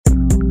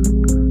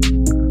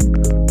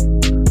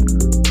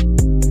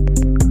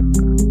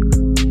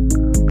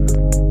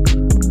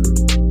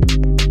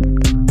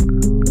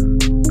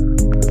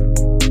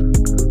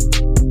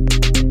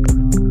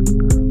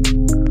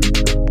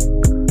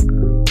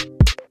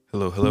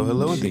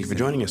Hello, and thank you for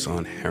joining us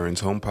on Heron's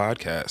Home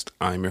Podcast.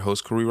 I'm your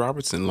host, Corey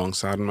Robertson,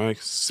 alongside my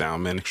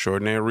sound man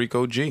extraordinaire,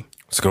 Rico G.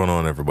 What's going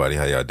on, everybody?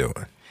 How y'all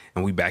doing?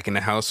 And we back in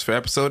the house for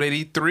episode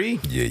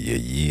 83.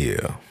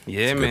 Yeah.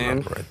 Yeah,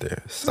 man. Right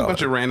there. There's a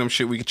bunch of random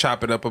shit we could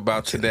chop it up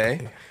about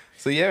today.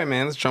 So yeah,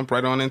 man, let's jump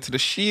right on into the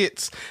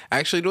shits.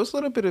 Actually, there was a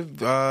little bit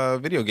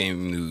of video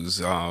game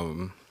news.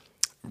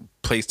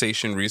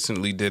 PlayStation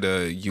recently did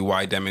a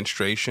UI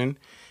demonstration.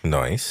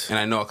 Nice. And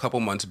I know a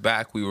couple months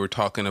back we were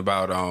talking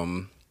about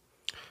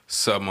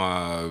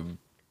some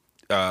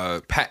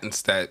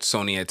patents that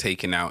Sony had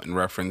taken out in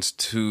reference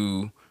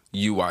to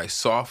UI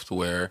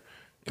software,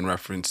 in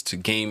reference to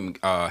game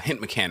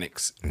hint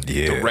mechanics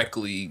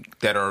directly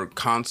that are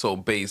console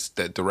based,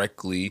 that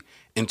directly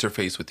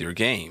interface with your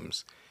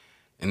games.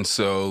 And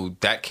so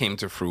that came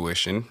to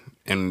fruition,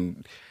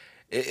 and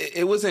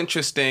it was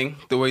interesting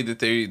the way that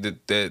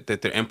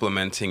they're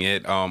implementing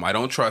it. I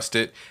don't trust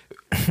it.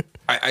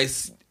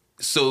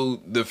 So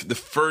the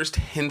first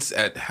hints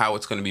at how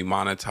it's going to be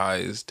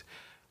monetized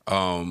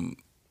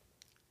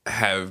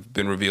have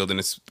been revealed, and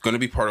it's going to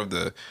be part of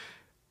the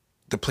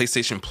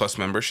PlayStation Plus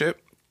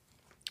membership.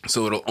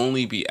 So it'll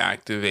only be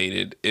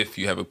activated if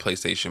you have a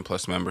PlayStation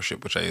Plus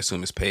membership, which I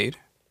assume is paid.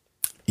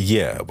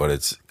 Yeah, but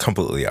it's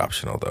completely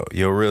optional though.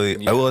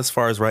 Well, as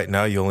far as right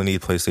now, you only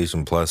need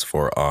PlayStation Plus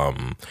for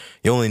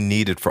you only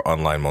need it for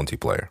online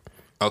multiplayer.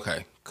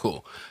 Okay,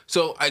 cool.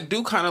 So I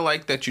do kind of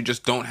like that you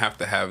just don't have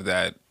to have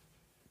that,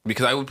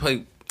 because I would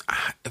play,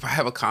 if I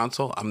have a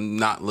console, I'm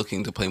not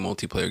looking to play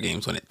multiplayer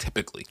games on it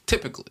typically.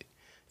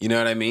 You know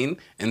what I mean?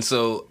 And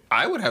so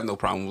I would have no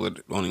problem with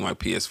owning my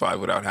PS5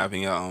 without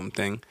having a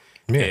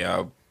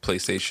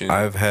PlayStation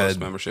I've had Plus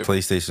membership.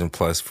 PlayStation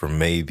Plus for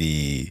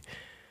maybe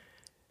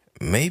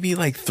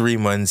like 3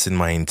 months in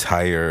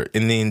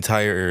the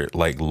entire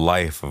like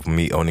life of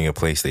me owning a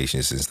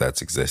PlayStation since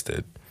that's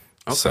existed.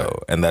 Okay.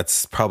 So, and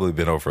that's probably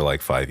been over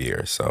like 5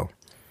 years. So,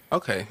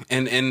 okay,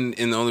 and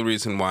the only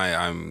reason why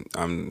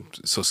I'm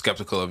so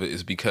skeptical of it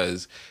is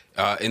because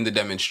in the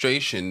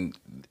demonstration,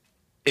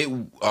 it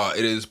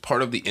is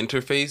part of the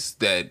interface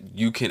that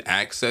you can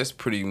access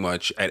pretty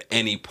much at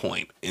any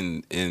point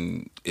in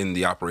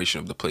the operation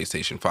of the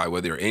PlayStation 5,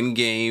 whether you're in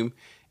game,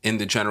 in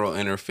the general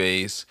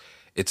interface.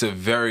 It's a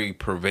very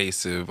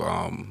pervasive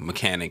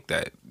mechanic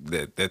that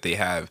they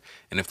have,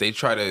 and if they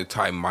try to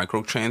tie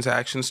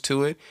microtransactions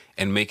to it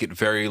and make it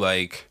very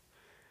like,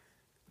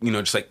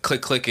 just like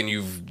click and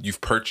you've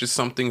purchased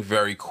something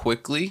very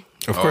quickly.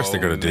 Of course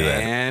they're going to do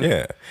that.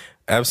 Yeah,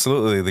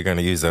 absolutely, they're going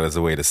to use that as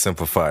a way to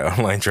simplify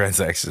online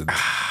transactions.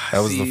 That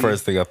was the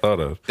first thing I thought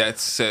of.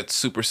 That's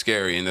super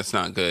scary, and that's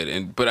not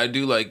good. But I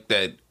do like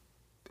that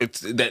it's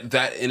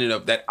that ended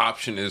up, that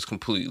option is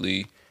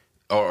completely.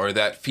 Or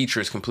that feature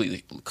is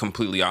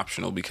completely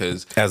optional,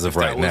 because as of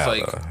right now,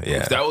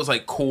 if that was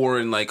like core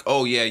and like,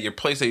 oh yeah, your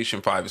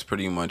PlayStation 5 is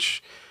pretty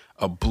much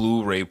a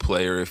Blu-ray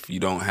player if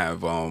you don't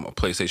have a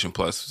PlayStation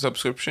Plus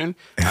subscription,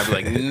 I'd be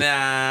like,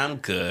 nah, I'm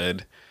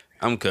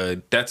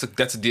good. That's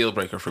a deal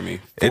breaker for me.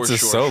 It's a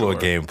solo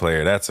game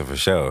player, that's for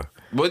sure.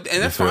 But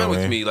and that's fine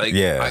with me. Like,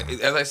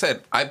 as I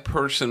said, I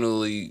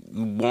personally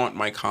want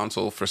my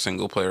console for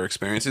single player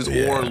experiences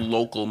or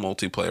local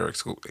multiplayer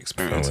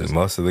experiences.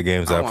 Most of the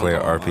games I play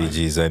are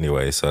RPGs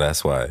anyway, so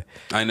that's why.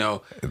 I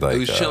know. I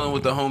was chilling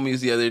with the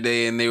homies the other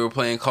day, and they were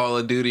playing Call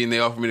of Duty, and they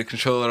offered me the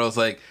controller. I was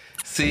like,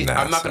 see,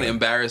 I'm not going to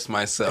embarrass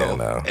myself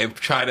and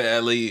try to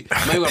at least,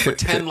 I'm not going to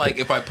pretend like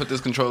if I put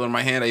this controller in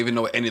my hand, I even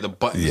know what any of the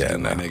buttons do, that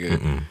nigga.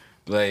 Mm-mm.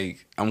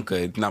 Like, I'm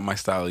good. Not my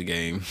style of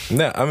game.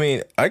 No, I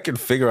mean, I can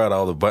figure out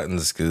all the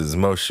buttons because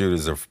most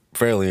shooters are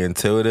fairly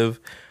intuitive,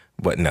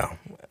 but no.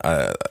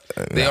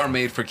 They are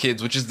made for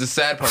kids, which is the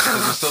sad part,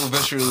 because they're so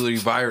viscerally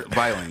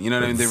violent. You know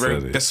what I mean? They're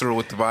very visceral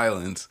with the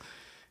violence.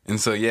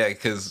 And so, yeah,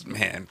 because,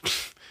 man,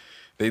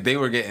 they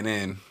were getting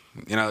in.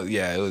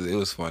 It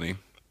was funny.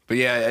 But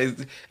yeah,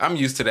 I'm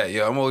used to that,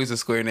 yo. I'm always a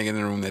square nigga in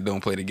the room that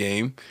don't play the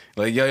game.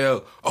 Like,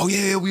 yo, oh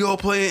yeah, we all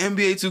play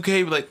NBA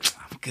 2K. But like,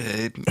 I'm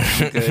good.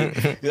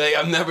 Like,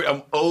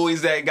 I'm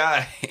always that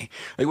guy.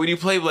 Like, when you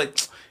play, like,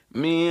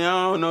 man,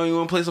 I don't know, you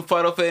want to play some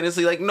Final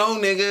Fantasy? Like, no,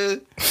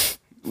 nigga.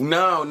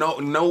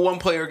 No one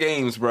player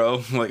games,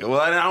 bro. Like,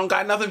 well, I don't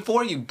got nothing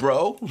for you,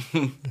 bro.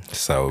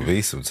 So it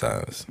be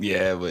sometimes.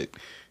 Yeah, but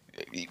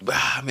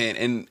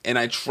man, and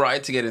I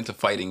tried to get into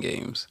fighting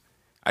games.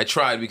 I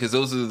tried, because that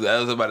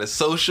was about as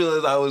social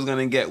as I was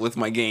gonna get with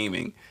my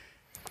gaming.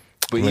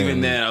 But even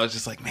then, I was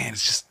just like, man,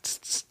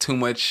 it's too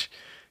much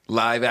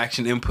live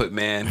action input,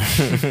 man.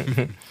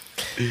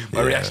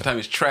 My reaction time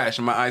is trash,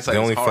 and my eyesight. The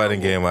only is horrible. fighting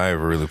game I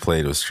ever really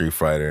played was Street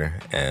Fighter,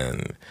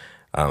 and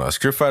I don't know,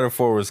 Street Fighter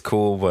 4 was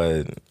cool,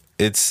 but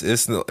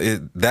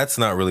that's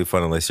not really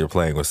fun unless you're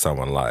playing with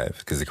someone live,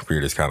 because the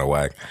computer's kind of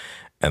whack,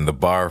 and the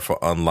bar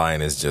for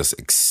online is just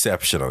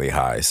exceptionally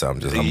high. So I'm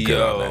good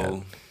on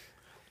that.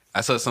 I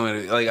saw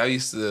somebody, like, I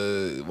used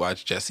to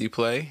watch Jesse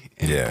play,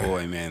 and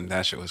boy, man,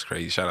 that shit was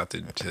crazy. Shout out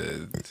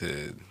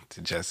to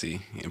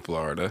Jesse in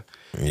Florida.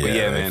 Yeah, but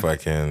yeah,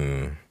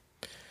 man.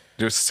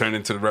 just turned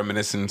into the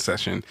reminiscence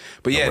session.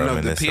 But yeah,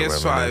 no, the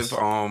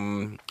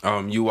PS5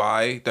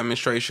 UI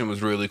demonstration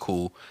was really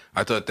cool.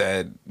 I thought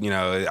that,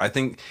 I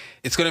think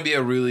it's going to be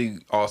a really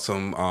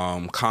awesome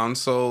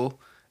console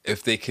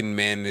if they can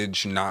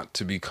manage not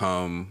to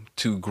become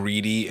too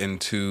greedy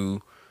and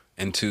too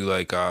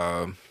like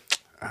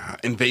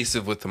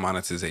invasive with the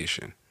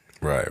monetization.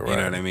 Right. You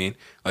know what I mean?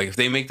 Like if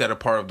they make that a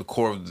part of the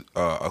core of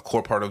a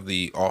core part of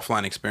the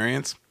offline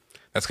experience,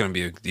 that's going to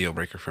be a deal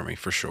breaker for me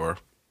for sure.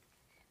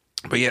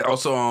 But yeah,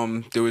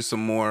 also there was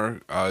some more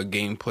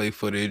gameplay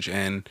footage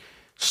and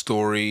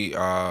story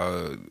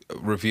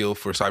reveal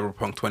for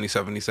Cyberpunk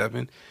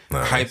 2077.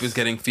 Nice. Hype is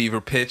getting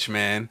fever pitch,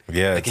 man.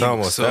 Yeah, it's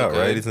almost out,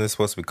 right? Isn't it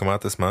supposed to come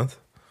out this month?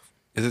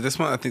 Is it this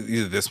month? I think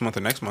either this month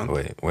or next month.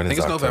 Wait, when is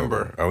October?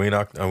 November. Are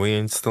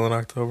we still in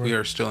October? We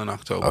are still in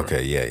October.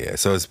 Okay, yeah.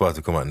 So it's supposed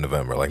to come out in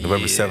November, like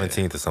November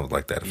 17th or something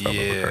like that, if I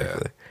remember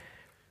correctly.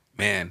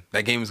 Man,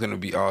 that game is going to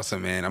be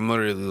awesome, man. I'm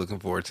literally looking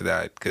forward to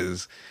that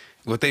because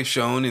what they've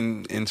shown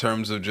in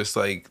terms of just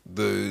like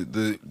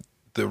the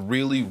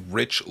really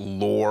rich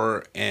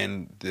lore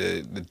and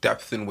the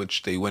depth in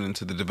which they went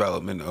into the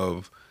development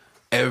of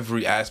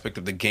every aspect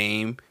of the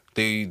game.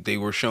 They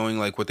were showing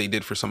like what they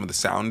did for some of the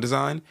sound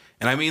design,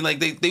 and I mean like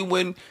they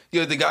went.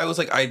 The guy was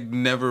like, I've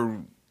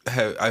never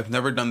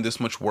done this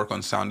much work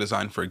on sound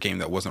design for a game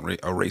that wasn't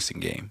a racing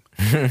game,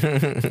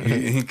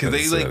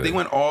 because they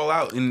went all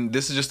out, and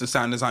this is just the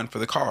sound design for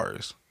the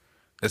cars.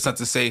 That's not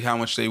to say how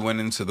much they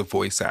went into the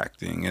voice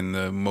acting and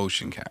the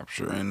motion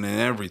capture and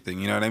everything.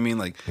 You know what I mean?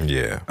 Like,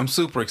 yeah, I'm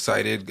super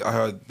excited.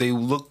 It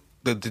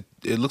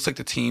looks like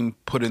the team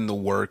put in the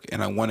work,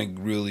 and I want to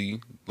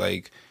really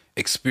like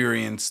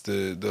experience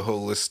the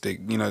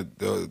holistic,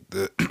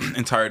 the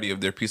entirety of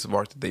their piece of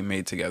art that they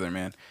made together,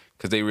 man.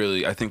 Because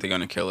I think they're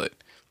gonna kill it.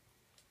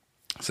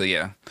 So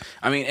yeah,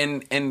 I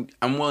mean, and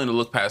I'm willing to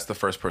look past the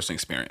first person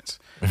experience.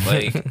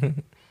 Like,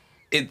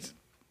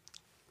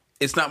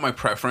 it's not my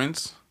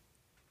preference,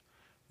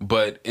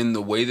 but in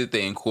the way that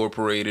they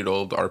incorporated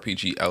all of the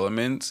RPG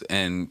elements,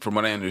 and from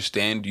what I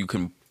understand, you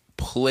can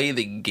play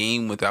the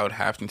game without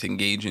having to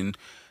engage in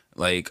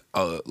like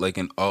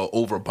an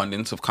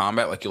overabundance of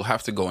combat. Like you'll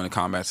have to go into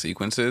combat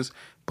sequences,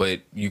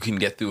 but you can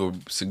get through a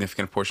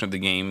significant portion of the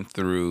game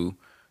through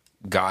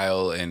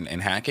guile and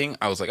hacking.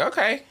 I was like,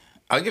 okay,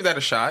 I'll give that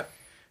a shot.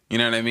 You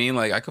know what I mean?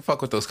 Like I could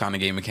fuck with those kind of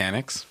game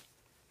mechanics.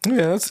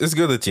 Yeah, it's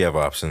good that you have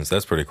options.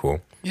 That's pretty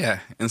cool. Yeah,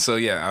 and so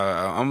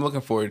yeah, I'm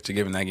looking forward to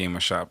giving that game a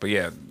shot. But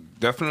yeah,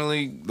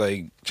 definitely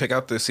like check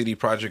out the CD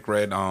Projekt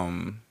Red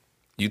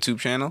YouTube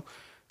channel.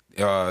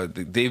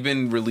 They've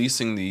been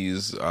releasing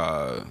these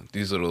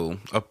little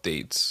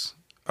updates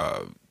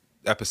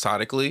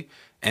episodically,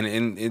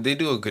 and they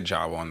do a good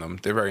job on them.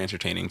 They're very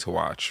entertaining to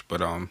watch.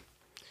 But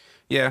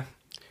yeah,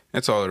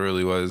 that's all it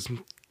really was.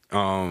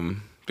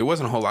 There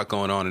wasn't a whole lot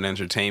going on in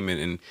entertainment,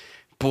 and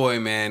boy,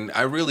 man,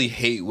 I really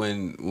hate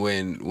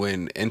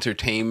when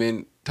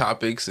entertainment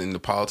topics and the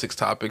politics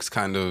topics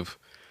kind of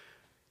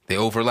they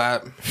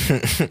overlap,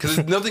 because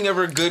nothing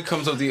ever good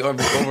comes of the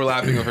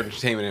overlapping of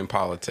entertainment and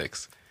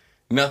politics.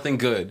 Nothing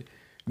good.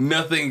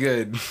 But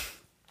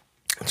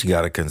you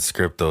got to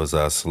conscript those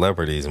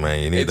celebrities,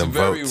 man. You need them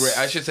votes. It's very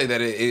rare. I should say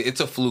that it's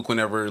a fluke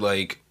whenever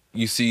like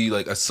you see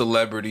like a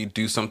celebrity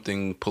do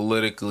something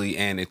politically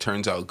and it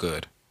turns out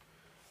good.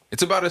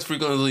 It's about as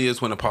frequently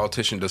as when a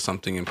politician does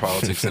something in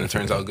politics and it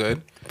turns out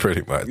good.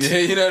 Pretty much. Yeah,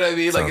 you know what I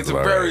mean? Sounds like it's a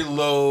very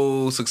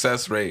low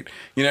success rate.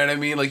 You know what I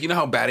mean? Like, you know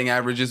how batting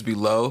averages be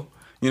low?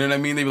 You know what I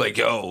mean? They be like,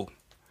 yo,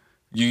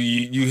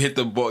 you hit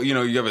the ball, you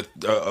have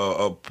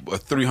a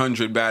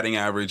 300 batting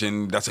average,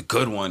 and that's a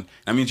good one.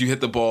 That means you hit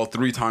the ball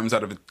 3 times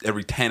out of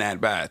every 10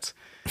 at-bats.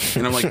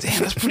 And I'm like,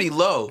 damn, that's pretty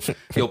low.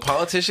 Yo,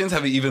 politicians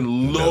have an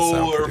even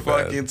lower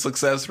fucking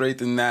success rate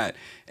than that.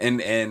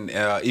 And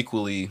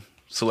equally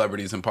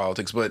celebrities in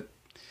politics. But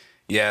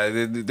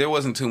yeah, there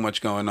wasn't too much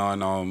going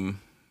on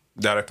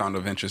that I found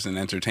of interest in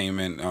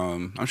entertainment.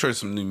 I'm sure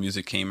some new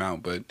music came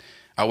out, but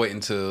I'll wait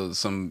until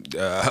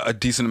a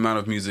decent amount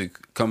of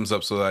music comes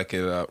up so that I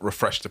could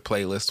refresh the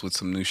playlist with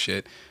some new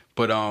shit.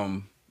 But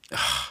I'm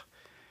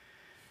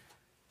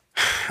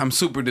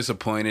super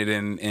disappointed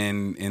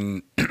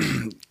in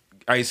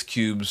Ice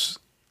Cube's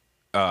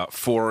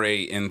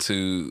foray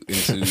into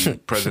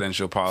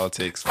presidential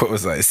politics. What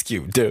was Ice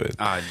Cube doing?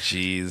 Ah,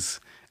 jeez.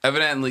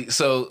 Evidently,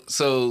 so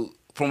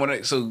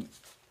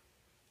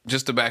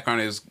just the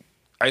background is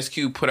Ice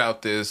Cube put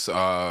out this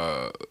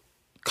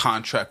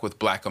contract with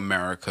Black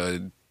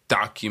America,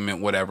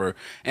 document, whatever.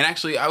 And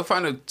actually, I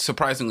find it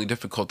surprisingly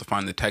difficult to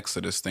find the text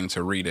of this thing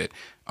to read it.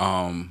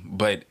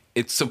 But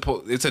it's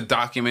a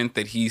document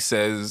that he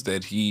says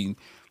that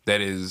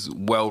is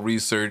well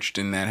researched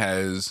and that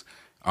has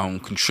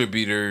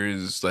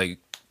contributors like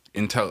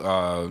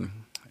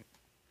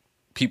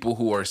people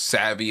who are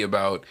savvy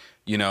about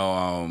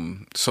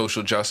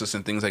social justice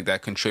and things like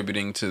that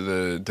contributing to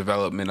the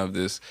development of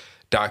this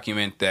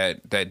document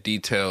that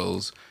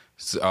details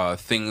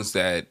things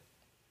that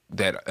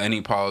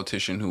any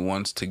politician who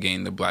wants to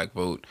gain the black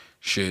vote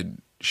should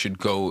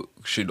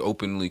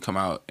openly come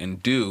out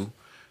and do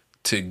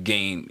to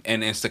gain,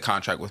 and it's to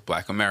contract with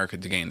Black America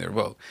to gain their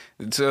vote.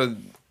 So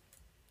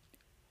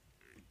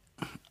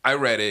I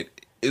read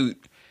it.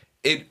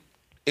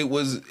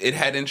 It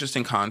had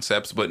interesting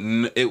concepts, but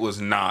it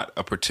was not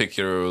a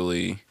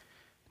particularly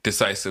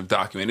decisive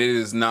document. It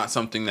is not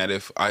something that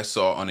if I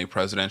saw on a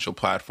presidential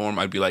platform,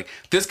 I'd be like,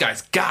 this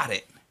guy's got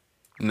it.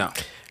 No.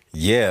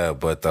 Yeah,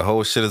 but the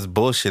whole shit is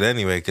bullshit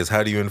anyway, because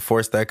how do you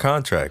enforce that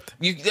contract?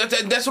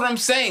 That's what I'm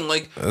saying.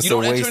 Like, that's you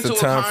don't enter into a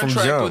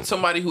contract with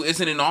somebody who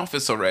isn't in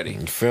office already.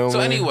 You feel me?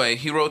 Anyway,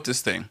 he wrote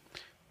this thing.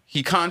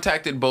 He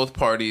contacted both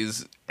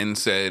parties and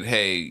said,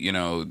 hey, you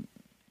know,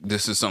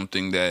 this is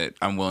something that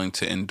I'm willing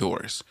to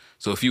endorse.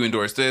 So if you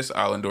endorse this,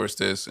 I'll endorse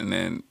this, and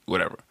then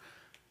whatever.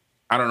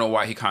 I don't know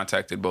why he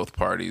contacted both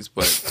parties,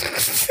 but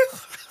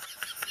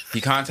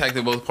he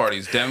contacted both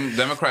parties.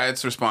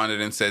 Democrats responded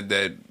and said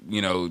that,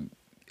 you know,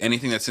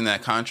 anything that's in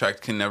that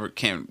contract we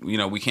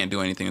can't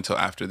do anything until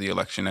after the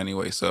election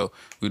anyway. So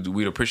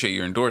we'd appreciate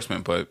your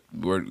endorsement, but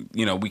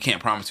we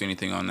can't promise you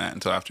anything on that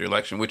until after the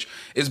election, which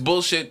is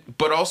bullshit,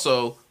 but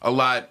also a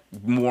lot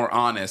more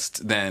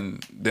honest than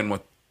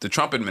what the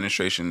Trump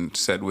administration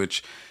said,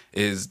 which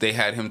is they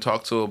had him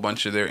talk to a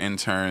bunch of their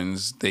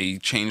interns. They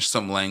changed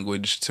some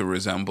language to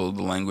resemble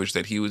the language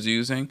that he was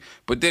using,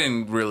 but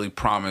didn't really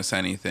promise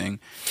anything.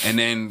 And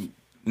then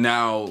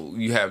now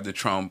you have the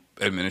Trump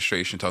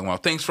administration talking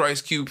about, thanks for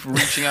Ice Cube for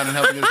reaching out and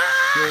helping us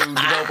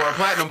develop our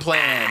platinum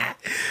plan.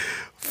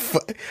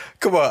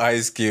 Come on,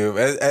 Ice Cube.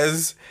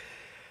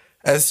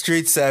 As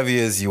street savvy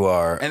as you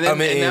are. And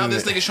now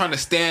this nigga's trying to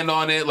stand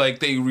on it like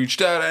they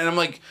reached out. And I'm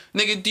like,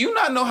 nigga, do you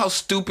not know how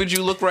stupid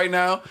you look right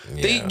now?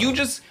 Yeah.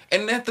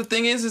 And that the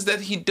thing is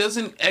that he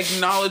doesn't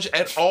acknowledge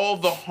at all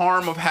the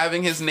harm of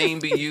having his name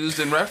be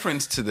used in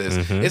reference to this.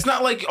 Mm-hmm. It's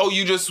not like,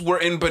 you just were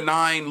in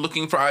benign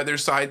looking for either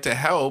side to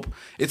help.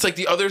 It's like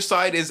the other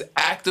side is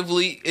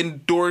actively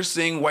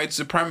endorsing white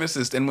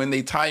supremacists. And when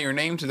they tie your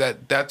name to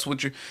that, that's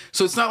what you're...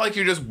 So it's not like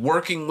you're just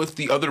working with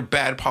the other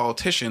bad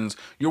politicians.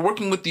 You're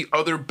working with the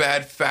other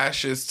bad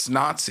fascists,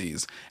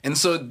 Nazis. And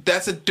so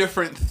that's a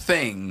different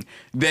thing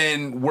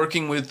than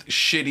working with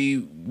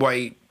shitty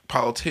white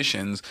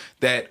politicians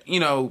that,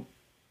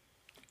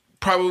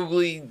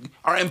 probably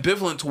are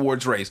ambivalent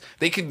towards race.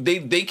 They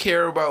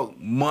care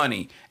about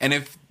money. And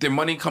if their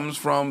money comes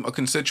from a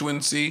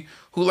constituency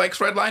who likes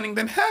redlining,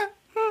 then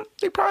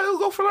they probably will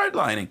go for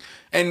redlining.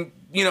 And,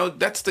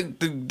 that's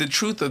the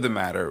truth of the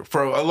matter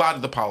for a lot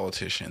of the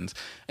politicians.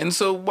 And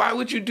so why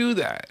would you do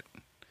that?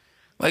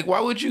 Like, why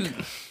would you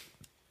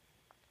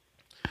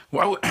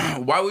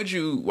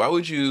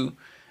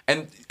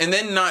and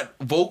then not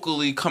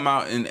vocally come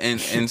out and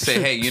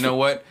say, hey, you know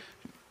what?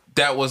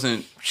 That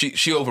wasn't,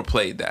 she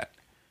overplayed that.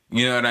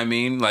 You know what I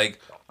mean?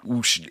 Like,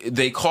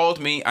 they called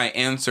me, I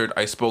answered,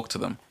 I spoke to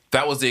them.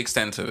 That was the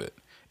extent of it.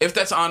 If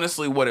that's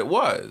honestly what it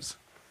was.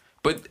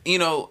 But,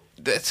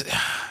 that's,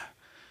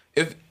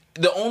 if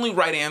the only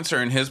right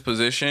answer in his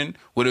position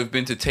would have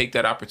been to take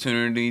that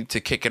opportunity to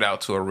kick it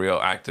out to a real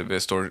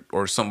activist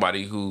or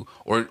somebody who,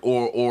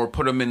 or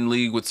put him in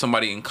league with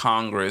somebody in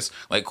Congress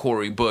like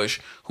Cori Bush,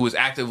 who is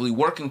actively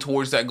working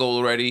towards that goal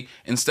already,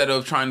 instead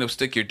of trying to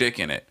stick your dick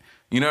in it.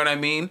 You know what I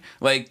mean?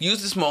 Like,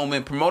 use this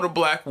moment, promote a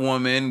black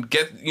woman,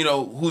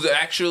 who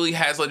actually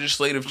has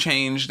legislative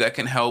change that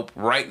can help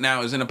right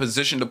now, is in a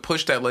position to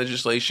push that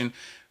legislation.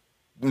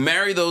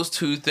 Marry those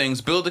two things,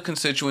 build a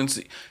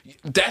constituency.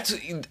 And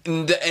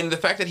the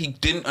fact that he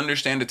didn't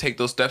understand to take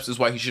those steps is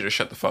why he should have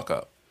shut the fuck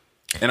up.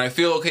 And I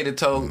feel okay to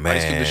tell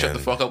Ice Cube to shut the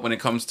fuck up when it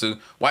comes to,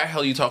 why the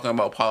hell are you talking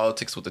about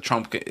politics with the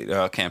Trump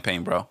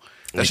campaign, bro?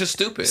 That's just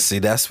stupid. See,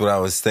 that's what I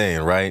was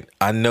saying, right?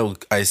 I know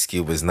Ice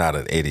Cube is not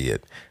an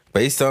idiot.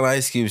 Based on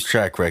Ice Cube's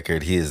track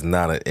record, he is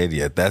not an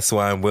idiot. That's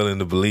why I'm willing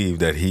to believe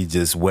that he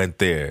just went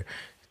there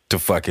to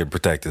fucking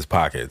protect his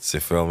pockets. You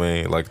feel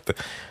me?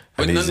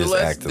 And he's just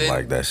acting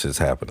like that shit's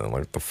happening.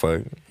 Like, the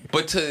fuck?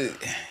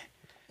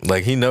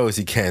 Like, he knows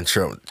he can't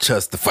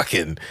trust the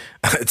fucking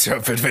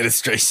Trump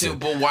administration.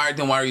 But why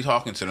are you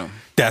talking to them?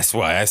 That's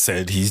why I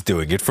said he's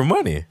doing it for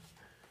money.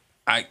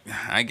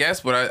 I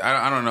guess, but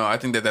I don't know. I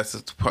think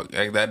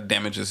that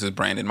damages his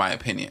brand, in my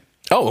opinion.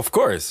 Oh, of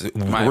course.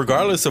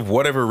 Regardless of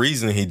whatever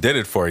reason he did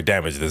it for, it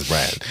damaged his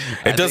brand.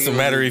 It doesn't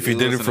matter if he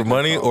did it for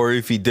money or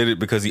if he did it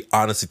because he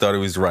honestly thought it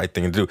was the right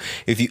thing to do.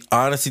 If you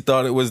honestly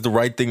thought it was the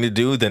right thing to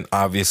do, then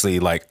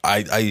obviously, like,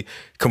 I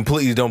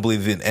completely don't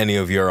believe in any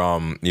of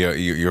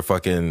your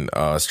fucking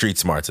street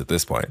smarts at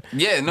this point.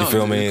 Yeah, no, you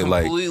feel me?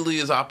 Completely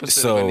is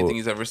opposite of anything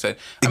he's ever said.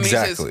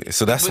 Exactly.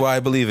 So that's why I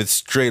believe it's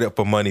straight up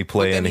a money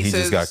play, and he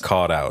just got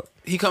caught out.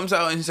 He comes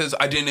out and he says,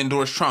 I didn't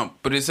endorse Trump.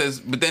 But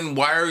then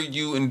why are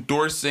you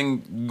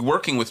endorsing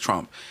working with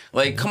Trump?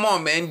 Like, come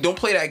on, man. Don't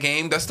play that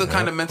game. That's the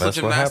kind of mental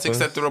gymnastics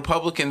that the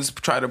Republicans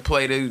try to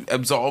play to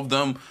absolve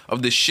them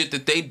of the shit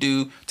that they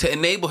do to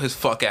enable his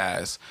fuck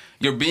ass.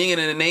 You're being an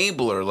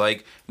enabler.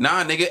 Like,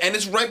 nah, nigga. And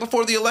it's right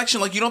before the election.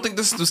 Like, you don't think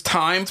this was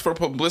timed for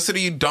publicity,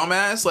 you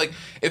dumbass? Like,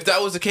 if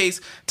that was the case,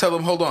 tell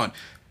them, hold on.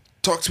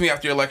 Talk to me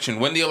after the election.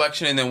 Win the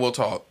election and then we'll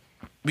talk.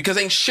 Because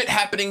ain't shit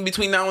happening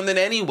between now and then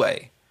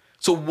anyway.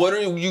 So what are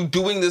you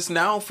doing this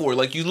now for?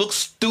 Like, you look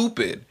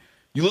stupid.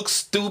 You look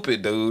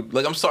stupid, dude.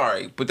 Like, I'm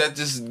sorry, but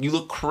you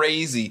look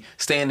crazy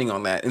standing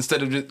on that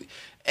instead of just.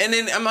 And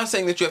then I'm not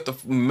saying that you have to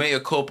mea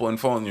culpa and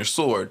fall on your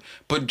sword,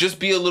 but just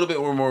be a little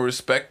bit more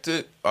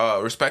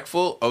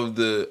respectful of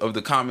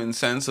the common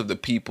sense of the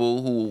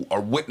people who are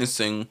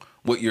witnessing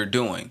what you're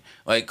doing.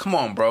 Like, come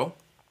on, bro.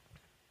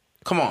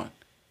 Come on.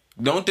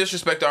 Don't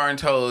disrespect our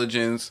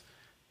intelligence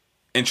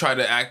and try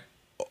to act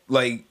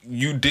like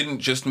you didn't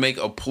just make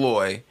a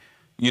ploy,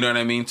 you know what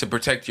I mean, to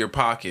protect your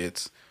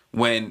pockets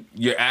when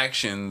your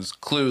actions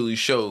clearly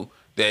show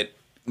that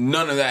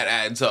none of that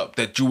adds up,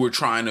 that you were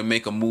trying to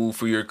make a move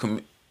for your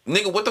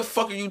Nigga, what the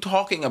fuck are you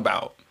talking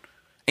about?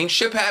 Ain't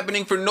shit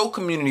happening for no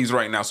communities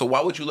right now, so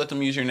why would you let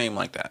them use your name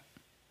like that?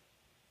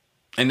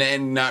 And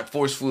then not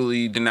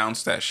forcefully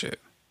denounce that shit.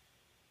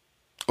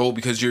 Oh,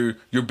 because you're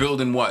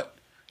building what?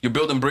 You're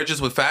building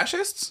bridges with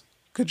fascists?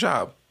 Good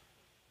job.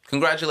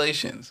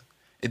 Congratulations.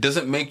 It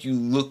doesn't make you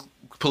look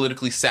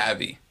politically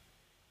savvy,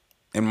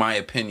 in my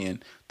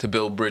opinion, to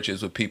build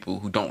bridges with people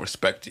who don't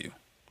respect you.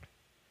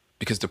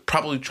 Because they're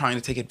probably trying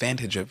to take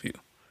advantage of you.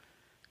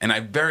 And I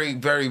very,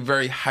 very,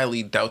 very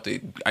highly doubt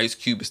that Ice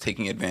Cube is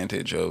taking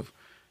advantage of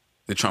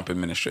the Trump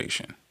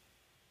administration.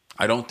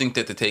 I don't think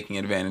that the taking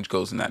advantage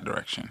goes in that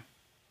direction.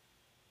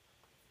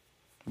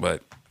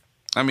 But,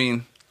 I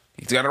mean,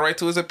 he's got a right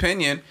to his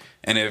opinion.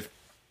 And if,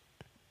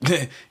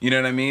 you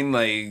know what I mean?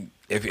 Like,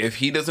 if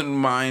he doesn't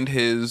mind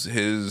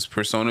his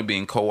persona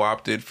being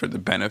co-opted for the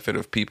benefit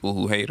of people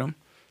who hate him,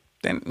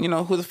 then, you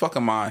know, who the fuck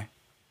am I?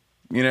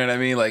 You know what I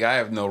mean? Like, I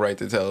have no right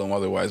to tell him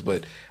otherwise,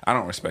 but I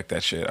don't respect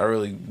that shit. I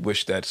really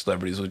wish that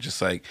celebrities would just,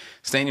 like,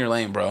 stay in your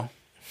lane, bro.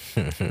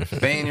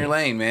 Stay in your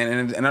lane,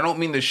 man. And I don't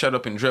mean to shut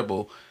up and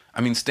dribble. I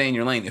mean, stay in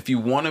your lane. If you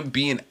want to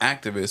be an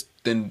activist,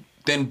 then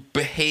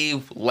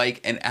behave like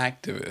an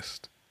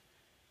activist.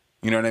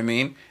 You know what I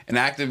mean? An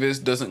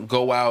activist doesn't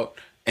go out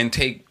and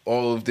take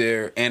all of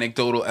their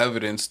anecdotal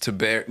evidence to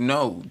bear.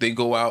 No, they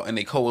go out and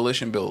they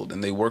coalition build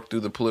and they work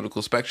through the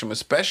political spectrum,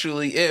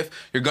 especially if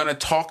you're going to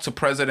talk to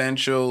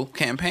presidential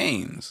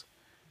campaigns.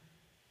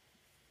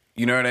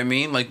 You know what I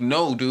mean? Like,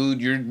 no,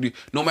 dude,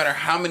 no matter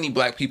how many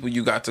black people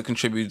you got to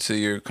contribute to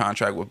your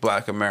contract with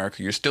Black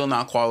America, you're still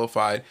not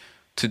qualified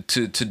to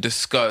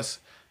discuss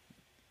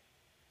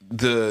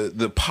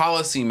the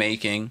policy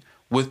making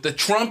with the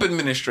Trump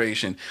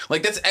administration.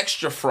 Like, that's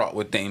extra fraught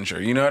with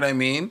danger. You know what I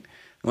mean?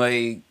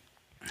 Like,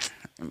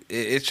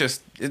 it's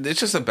just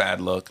a bad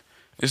look.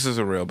 This is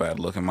a real bad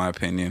look, in my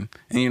opinion.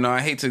 And, you know,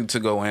 I hate to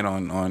go in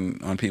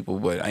on people,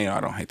 but, you know,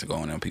 I don't hate to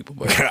go in on people,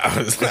 but I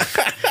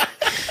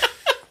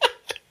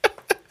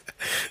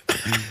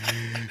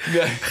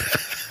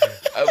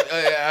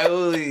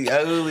only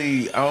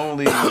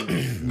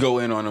go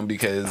in on him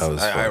because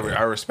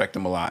I respect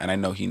him a lot, and I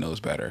know he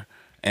knows better.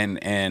 And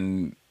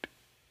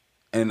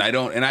I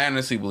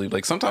honestly believe,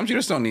 like, sometimes you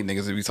just don't need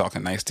niggas to be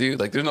talking nice to you.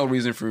 Like, there's no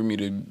reason for me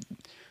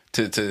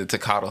to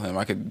coddle him.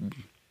 I could,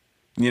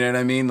 you know what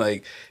I mean?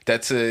 Like,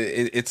 he's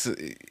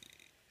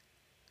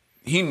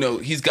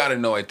got to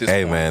know at this point.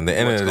 Hey, man, the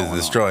internet is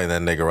destroying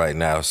that nigga right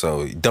now,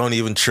 so don't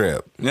even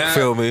trip. Yeah,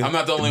 feel me? I'm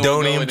not the only one.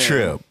 Don't even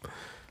trip.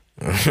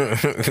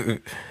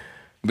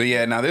 But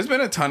yeah, now there's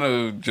been a ton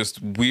of just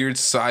weird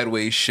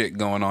sideways shit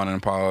going on in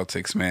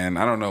politics, man.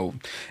 I don't know.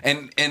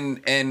 And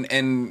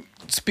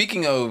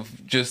speaking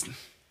of, just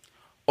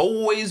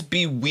always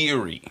be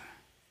weary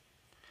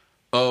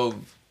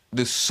of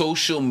the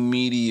social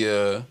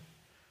media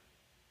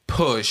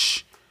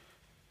push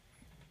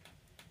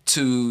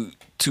to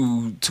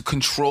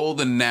control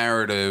the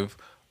narrative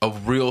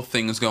of real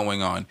things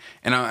going on.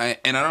 And I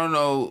don't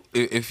know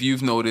if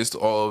you've noticed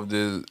all of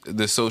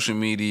the social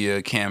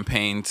media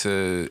campaign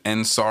to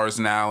end SARS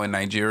now in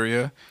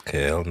Nigeria.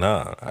 Hell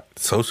no.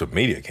 Social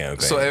media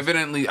campaign. So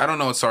evidently, I don't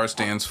know what SARS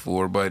stands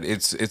for, but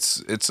it's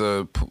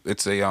a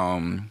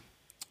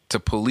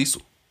police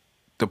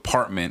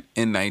department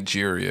in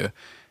Nigeria,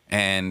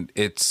 and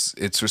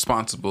it's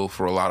responsible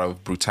for a lot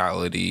of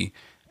brutality,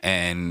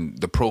 and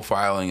the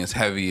profiling is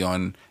heavy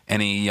on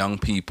any young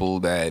people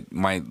that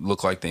might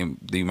look like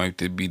they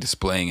might be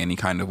displaying any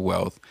kind of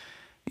wealth.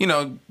 You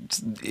know,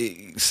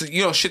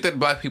 shit that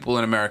black people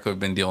in America have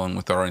been dealing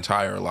with our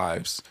entire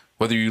lives,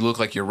 whether you look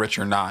like you're rich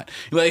or not.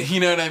 Like, you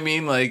know what I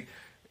mean? Like,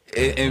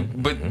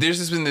 but there's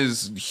just been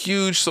this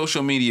huge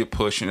social media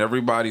push, and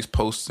everybody's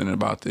posting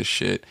about this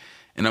shit.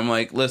 And I'm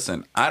like,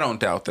 listen, I don't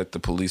doubt that the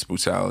police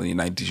brutality in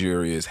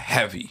Nigeria is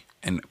heavy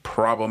and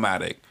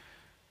problematic.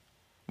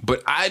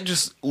 But I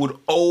just would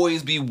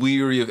always be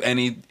weary of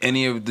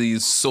any of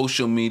these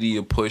social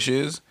media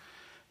pushes,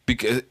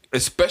 because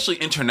especially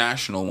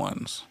international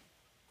ones.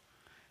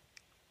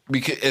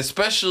 Because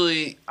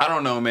especially, I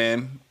don't know,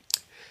 man.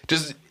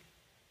 Just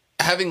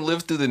having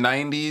lived through the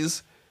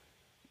 90s,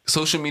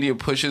 social media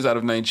pushes out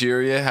of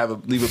Nigeria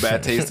leave a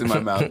bad taste in my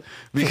mouth.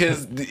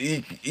 Because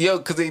the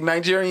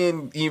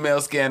Nigerian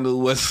email scandal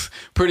was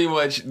pretty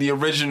much the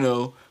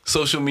original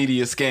social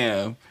media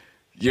scam.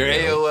 Your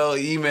AOL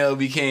email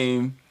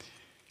became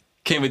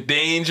Became a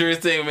dangerous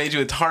thing, made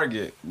you a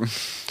target.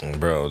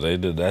 Bro, they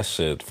did that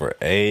shit for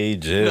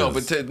ages. No,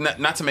 but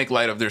not to make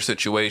light of their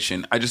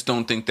situation, I just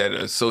don't think that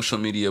a social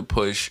media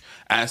push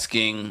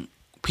asking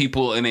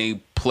people in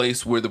a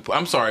place where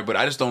I'm sorry, but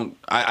I just don't.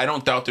 I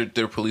don't doubt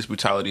their police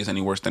brutality is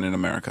any worse than in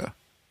America.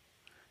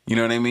 You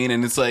know what I mean?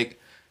 And it's like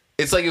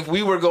if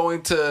we were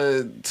going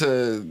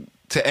to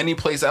any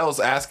place else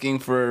asking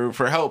for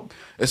help,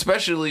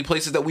 especially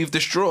places that we've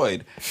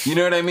destroyed. You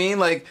know what I mean?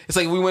 Like, it's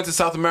like we went to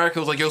South America.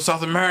 It was like, yo,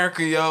 South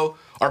America, yo,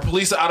 our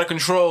police are out of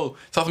control.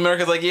 South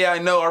America's like, yeah, I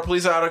know, our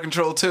police are out of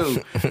control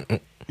too.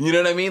 You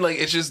know what I mean? Like,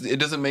 it's just, it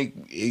doesn't make,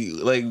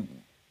 like,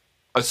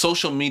 a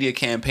social media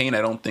campaign,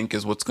 I don't think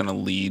is what's going to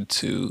lead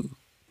to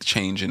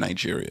change in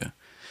Nigeria.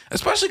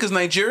 Especially because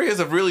Nigeria is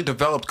a really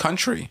developed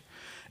country.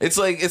 It's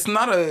like, it's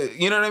not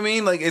you know what I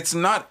mean? Like, it's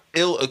not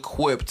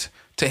ill-equipped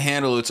to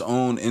handle its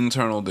own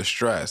internal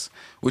distress,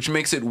 which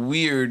makes it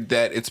weird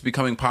that it's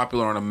becoming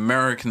popular on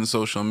American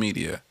social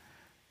media.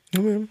 I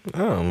mean, I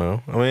don't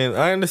know. I mean,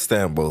 I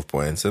understand both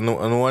points. And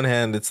on the one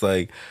hand, it's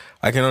like,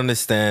 I can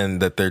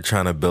understand that they're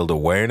trying to build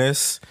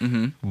awareness,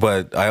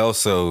 but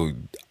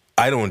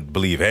I don't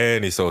believe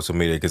any social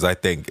media because I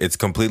think it's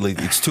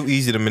too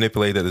easy to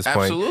manipulate at this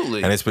point.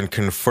 Absolutely. And it's been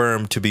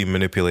confirmed to be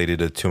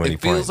manipulated at too many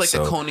points. It feels like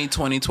the Coney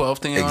 2012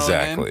 thing.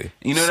 Exactly.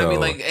 You know what I mean?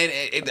 Like,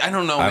 I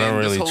don't know, man. I don't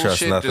really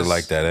trust nothing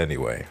like that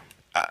anyway.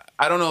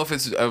 I don't know if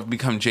I've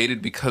become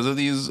jaded because of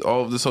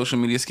all of the social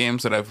media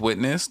scams that I've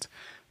witnessed,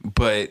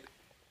 but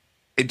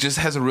it just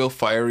has a real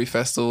fiery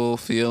festival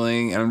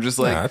feeling, and I'm just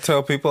like, I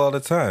tell people all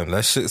the time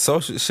that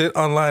social shit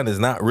online is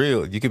not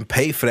real. You can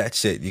pay for that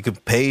shit. You can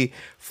pay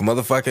for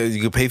motherfuckers.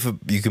 You can pay for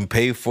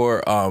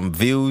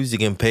views. You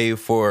can pay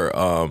for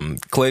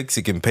clicks.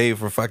 You can pay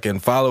for fucking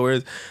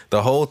followers.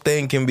 The whole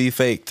thing can be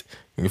faked.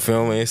 You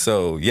feel me?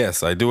 So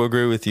yes, I do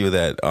agree with you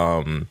that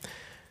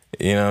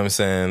you know what I'm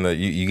saying, that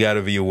you got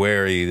to be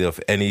wary of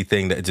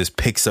anything that just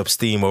picks up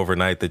steam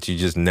overnight that you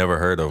just never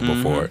heard of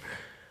before.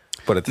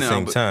 But at the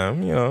same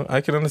time, you know,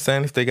 I can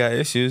understand if they got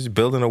issues.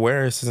 Building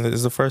awareness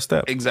is the first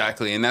step.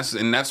 Exactly, and that's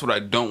what I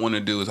don't want to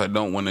do. Is I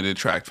don't want to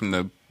detract from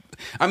the.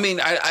 I mean,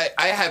 I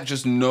have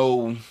just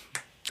no.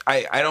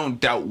 I don't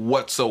doubt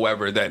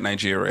whatsoever that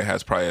Nigeria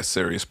has probably a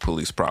serious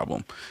police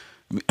problem,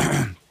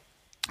 and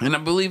I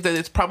believe that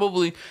it's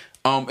probably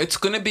it's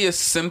going to be a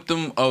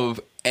symptom of,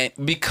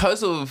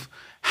 because of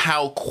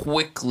how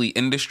quickly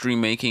industry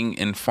making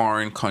in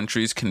foreign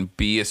countries can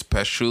be,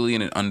 especially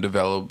in an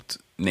undeveloped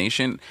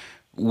nation.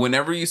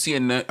 Whenever you see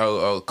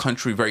a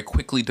country very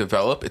quickly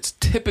develop, it's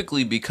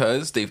typically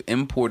because they've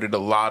imported a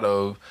lot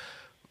of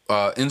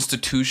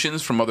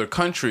institutions from other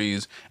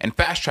countries and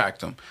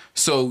fast-tracked them.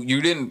 So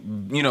you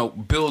didn't,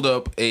 build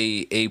up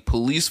a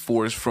police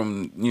force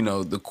from,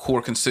 the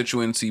core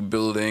constituency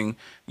building,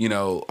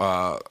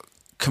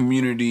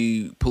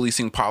 community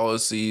policing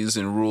policies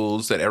and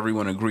rules that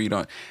everyone agreed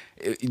on.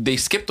 They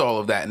skipped all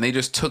of that, and they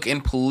just took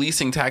in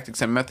policing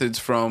tactics and methods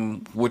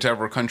from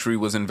whichever country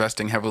was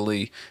investing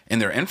heavily in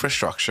their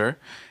infrastructure.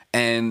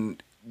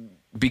 And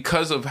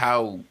because of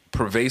how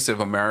pervasive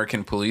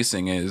American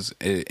policing is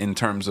in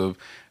terms of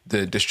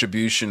the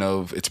distribution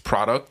of its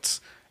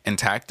products and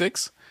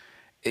tactics,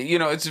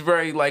 it's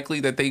very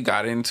likely that they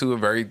got into a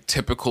very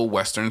typical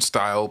Western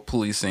style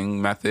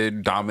policing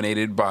method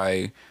dominated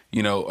by,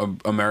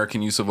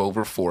 American use of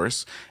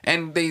overforce.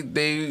 And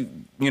they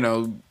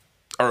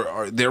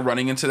they're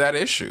running into that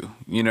issue.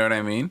 You know what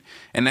I mean?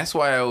 And that's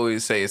why I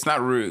always say it's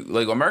not rude.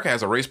 Like, America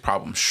has a race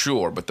problem,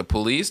 sure, but the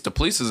police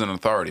is an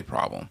authority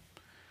problem.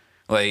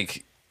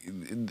 Like,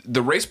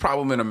 the race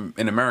problem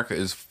in America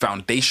is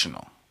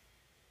foundational.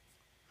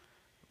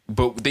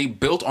 But they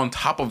built on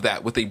top of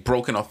that with a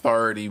broken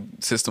authority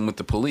system with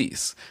the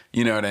police.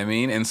 You know what I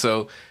mean? And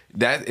so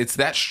it's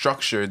that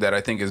structure that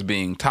I think is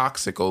being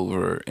toxic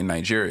over in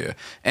Nigeria.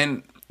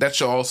 And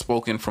that's all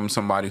spoken from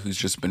somebody who's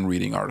just been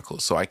reading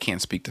articles. So I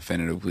can't speak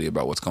definitively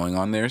about what's going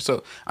on there.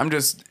 So I'm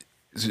just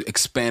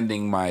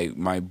expanding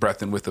my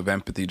breadth and width of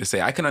empathy to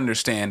say I can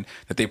understand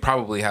that they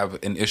probably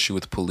have an issue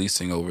with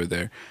policing over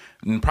there.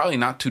 And probably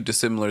not too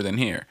dissimilar than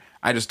here.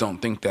 I just don't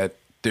think that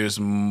there's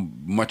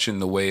much in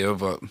the way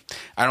of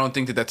I don't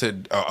think that that's a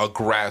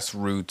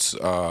grassroots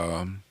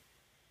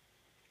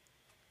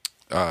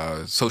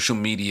social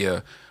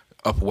media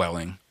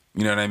upwelling.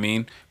 You know what I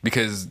mean?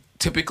 Because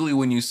typically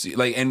when you see,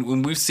 like, and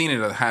when we've seen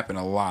it happen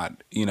a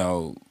lot,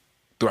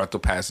 throughout the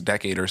past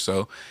decade or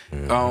so,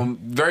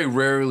 very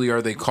rarely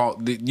are they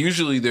called.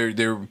 Usually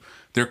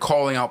they're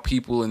calling out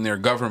people in their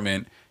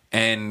government,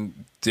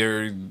 and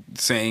they're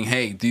saying,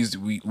 "Hey,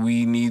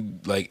 we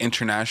need like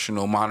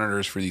international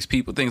monitors for these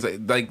people." Things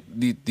like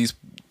these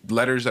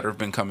letters that have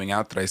been coming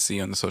out that I see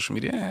on the social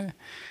media,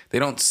 they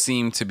don't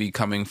seem to be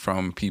coming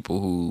from people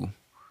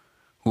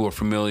who are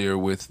familiar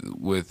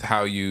with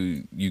how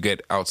you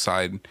get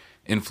outside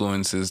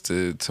influences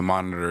to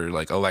monitor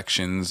like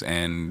elections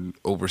and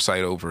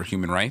oversight over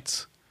human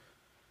rights.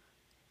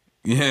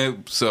 Yeah,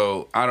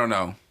 so I don't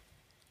know.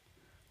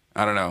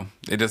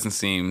 It doesn't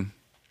seem.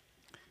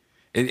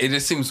 It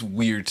just seems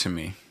weird to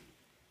me.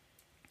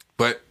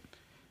 But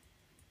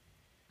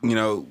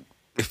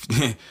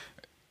if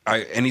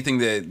anything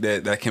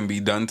that can be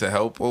done to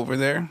help over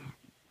there,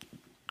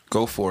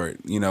 go for it.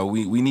 You know,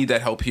 we need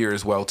that help here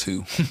as well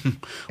too.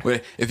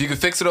 If you can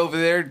fix it over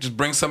there, just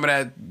bring some of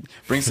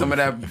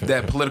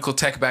that political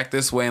tech back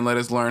this way and let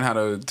us learn how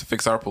to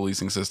fix our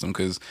policing system,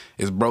 because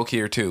it's broke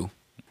here too.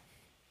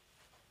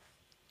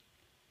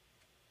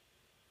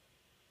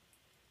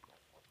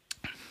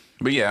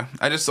 But yeah,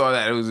 I just saw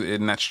that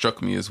and that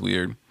struck me as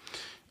weird.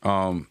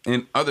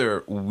 In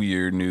other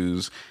weird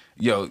news,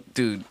 yo,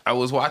 dude, I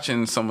was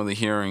watching some of the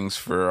hearings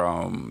for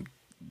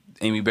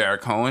Amy Barrett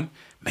Cohen.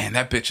 Man,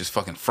 that bitch is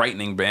fucking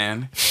frightening,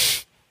 man.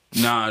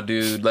 Nah,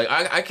 dude. Like,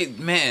 I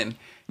could, man,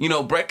 you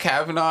know, Brett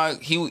Kavanaugh,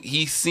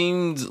 he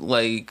seemed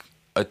like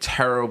a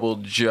terrible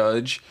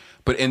judge,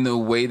 but in the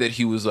way that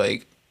he was,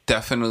 like,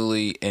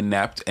 definitely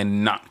inept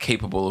and not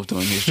capable of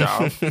doing his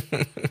job.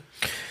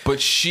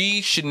 But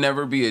she should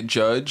never be a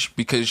judge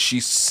because she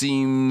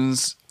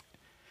seems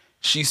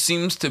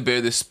to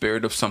bear the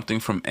spirit of something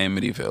from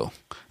Amityville.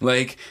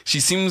 Like,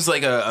 she seems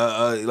like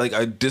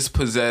a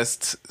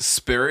dispossessed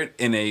spirit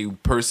in a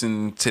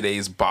person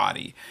today's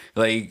body.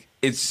 Like,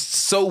 it's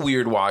so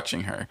weird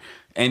watching her.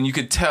 And you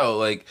could tell,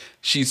 like,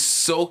 she's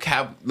so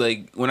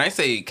like, when I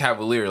say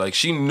cavalier, like,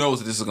 she knows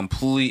that this is a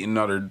complete and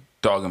utter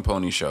dog and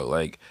pony show.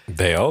 Like,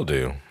 they all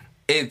do.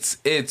 It's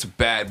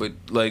bad, but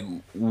like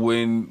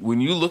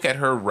when you look at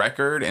her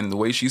record and the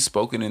way she's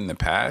spoken in the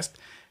past,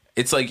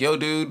 it's like, yo,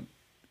 dude,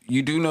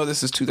 you do know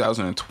this is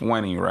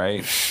 2020,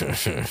 right?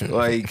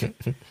 Like,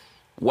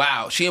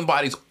 wow, she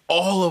embodies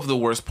all of the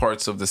worst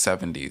parts of the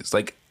 70s.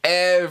 Like,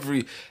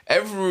 every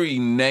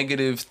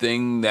negative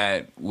thing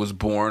that was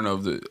born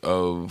of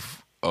the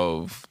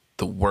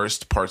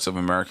worst parts of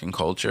American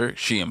culture,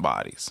 she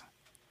embodies.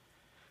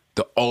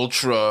 The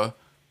ultra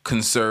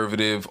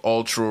conservative,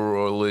 ultra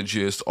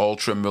religious,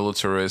 ultra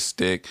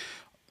militaristic,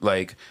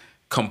 like,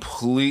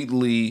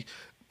 completely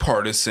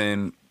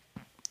partisan,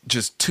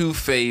 just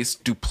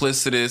two-faced,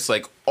 duplicitous,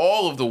 like,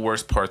 all of the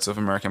worst parts of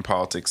American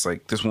politics,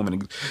 like, this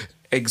woman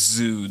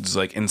exudes,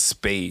 like, in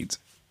spades.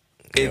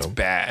 It's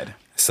bad.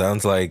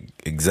 Sounds like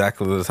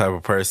exactly the type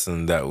of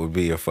person that would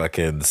be a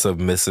fucking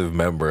submissive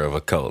member of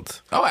a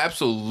cult. Oh,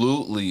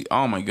 absolutely.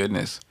 Oh, my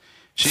goodness.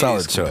 She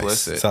Solid is choice.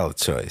 complicit. Solid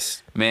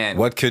choice. Man.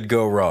 What could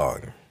go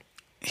wrong?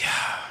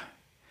 Yeah.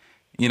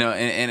 You know,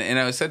 and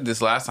I said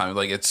this last time,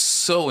 like, it's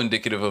so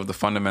indicative of the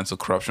fundamental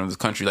corruption of this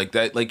country. Like,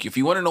 that, like, if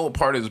you want to know what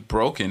part is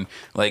broken,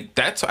 like,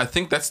 I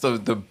think that's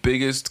the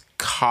biggest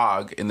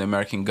cog in the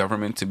American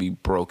government to be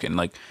broken.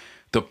 Like,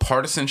 the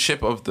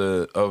partisanship of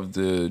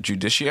the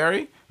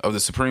judiciary, of the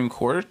Supreme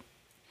Court,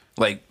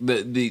 like,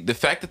 the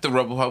fact that the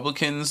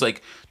Republicans,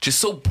 like, just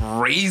so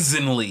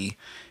brazenly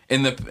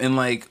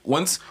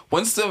once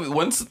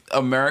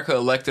America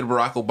elected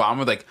Barack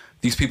Obama, like,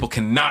 these people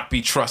cannot be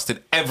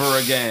trusted ever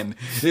again.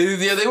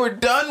 They were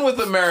done with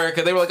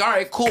America. They were like, all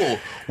right, cool.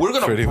 We're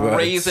going to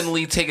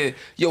brazenly take it.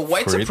 Yo,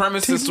 white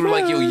supremacists were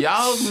like, yo,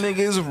 y'all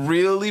niggas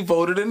really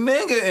voted a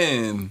nigga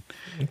in.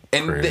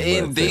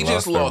 And they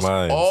just lost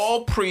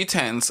all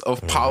pretense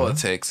of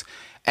politics.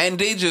 And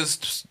they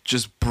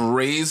just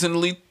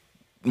brazenly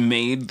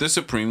made the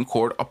Supreme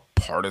Court a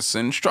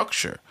partisan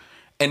structure.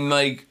 And,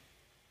 like,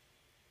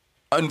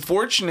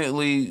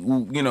 unfortunately,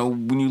 you know,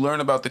 when you learn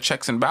about the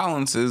checks and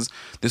balances,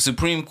 the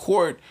Supreme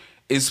Court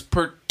is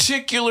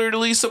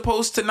particularly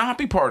supposed to not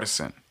be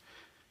partisan.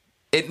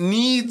 It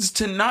needs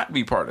to not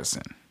be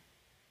partisan.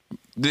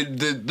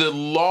 The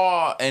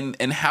law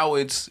and how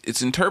it's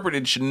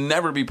interpreted should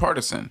never be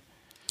partisan.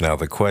 Now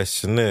the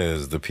question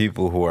is, the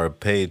people who are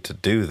paid to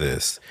do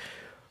this,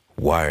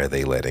 why are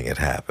they letting it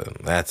happen?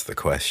 That's the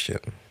question.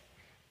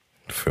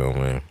 Feel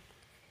me?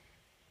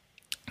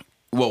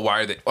 Well,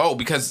 why are they? Oh,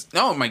 because,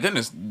 oh my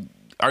goodness,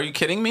 are you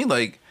kidding me?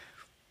 Like,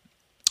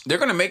 they're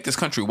going to make this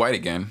country white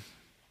again.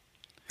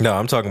 No,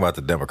 I'm talking about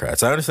the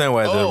Democrats. I understand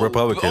why the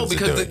Republicans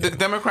because are doing the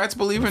Democrats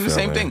believe in the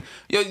same thing.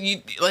 Yo,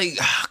 you, like,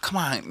 come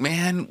on,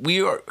 man.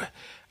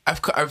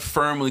 I've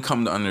firmly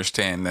come to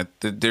understand that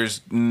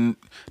there's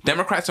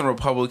Democrats and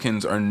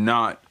Republicans are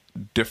not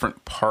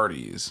different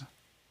parties.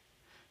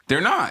 They're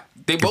not.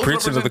 They both You're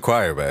preaching to the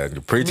choir, man.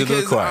 You're preaching to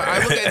the choir. I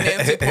look at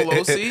Nancy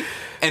Pelosi,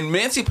 and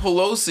Nancy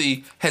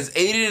Pelosi has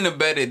aided and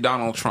abetted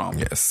Donald Trump.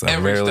 Yes,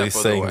 I'm merely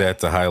saying that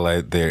to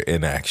highlight their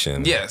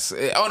inaction. Yes.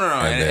 Oh, no.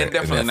 And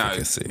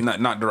definitely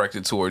not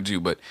directed towards you,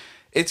 but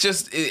it's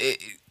just...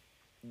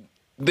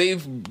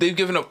 They've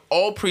given up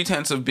all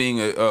pretense of being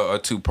a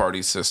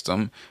two-party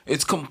system.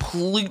 It's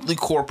completely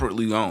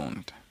corporately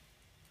owned.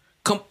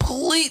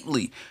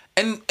 Completely.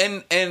 And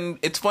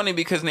it's funny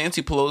because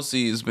Nancy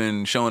Pelosi has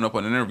been showing up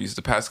on interviews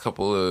the past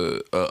couple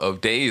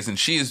of days, and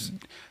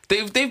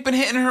they've been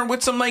hitting her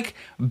with some, like,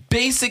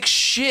 basic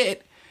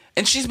shit,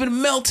 and she's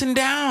been melting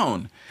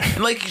down,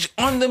 and, like,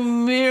 on the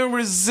mere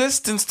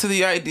resistance to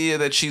the idea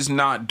that she's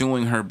not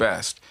doing her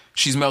best,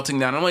 she's melting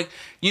down. I'm like,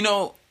 you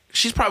know,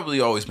 she's probably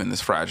always been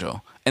this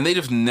fragile, and they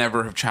just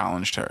never have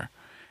challenged her.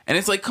 And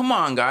it's like, come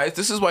on, guys.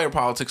 This is why your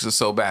politics is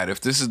so bad.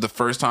 If this is the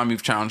first time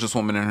you've challenged this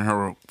woman in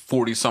her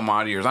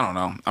 40-some-odd years, I don't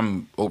know.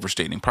 I'm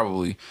overstating.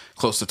 Probably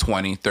close to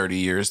 20, 30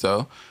 years,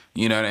 though.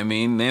 You know what I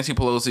mean? Nancy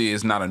Pelosi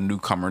is not a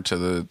newcomer to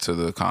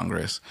the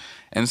Congress.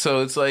 And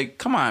so it's like,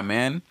 come on,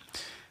 man.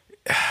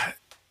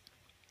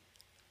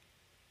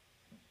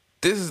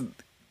 This is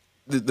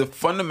the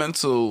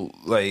fundamental,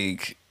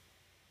 like,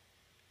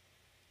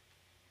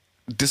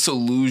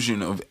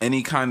 disillusion of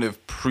any kind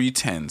of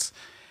pretense.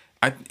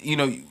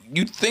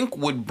 You'd think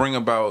would bring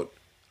about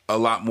a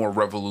lot more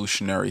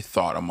revolutionary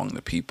thought among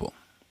the people.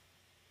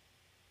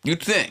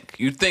 You'd think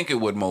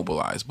it would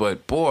mobilize,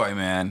 but boy,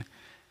 man,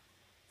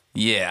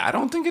 yeah, I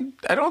don't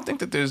think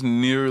that there's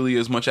nearly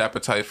as much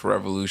appetite for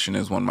revolution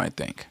as one might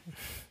think.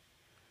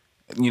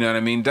 You know what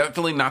I mean?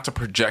 Definitely not to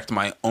project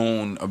my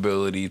own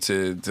ability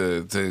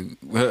to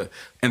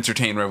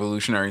entertain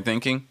revolutionary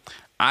thinking.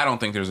 I don't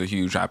think there's a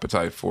huge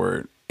appetite for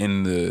it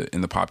in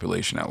the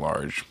population at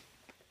large.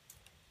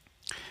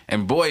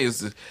 And boy,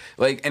 is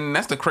like, and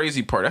that's the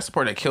crazy part. That's the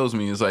part that kills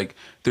me. Is like,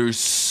 there's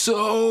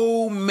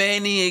so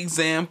many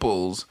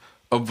examples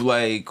of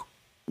like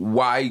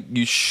why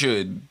you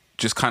should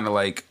just kind of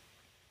like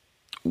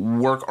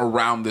work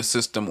around the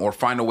system or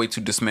find a way to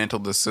dismantle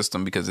the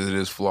system because it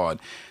is flawed.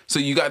 So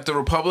you got the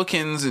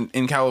Republicans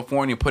in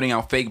California putting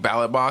out fake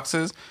ballot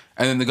boxes,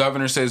 and then the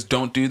governor says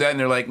don't do that, and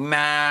they're like,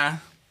 nah,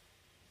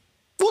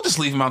 we'll just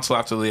leave them out till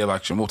after the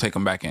election. We'll take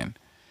them back in.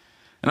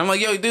 And I'm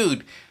like, yo,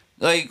 dude.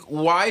 Like,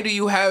 why do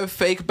you have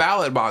fake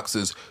ballot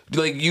boxes?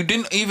 Like, you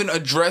didn't even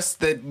address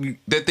that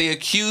they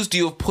accused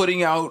you of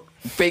putting out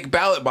fake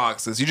ballot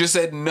boxes. You just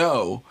said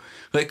no.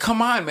 Like,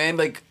 come on, man.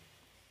 Like,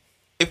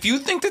 if you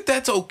think that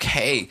that's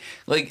okay,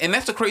 like, and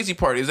that's the crazy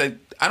part is that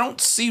I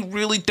don't see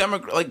really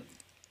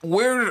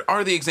where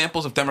are the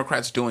examples of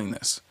Democrats doing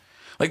this?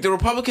 Like, the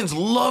Republicans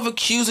love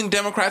accusing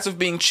Democrats of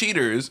being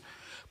cheaters,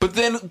 but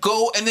then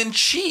go and then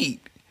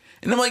cheat.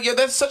 And I'm like, yo,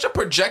 that's such a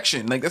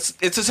projection. Like, it's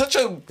such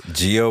a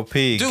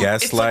GOP, dude,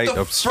 gaslight, like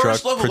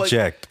obstruct, level,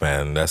 project, like,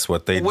 man. That's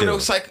what they do.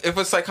 If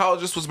a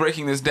psychologist was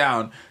breaking this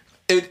down,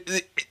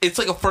 it's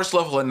like a first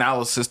level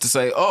analysis to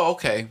say, oh,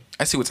 okay,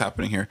 I see what's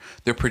happening here.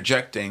 They're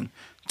projecting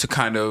to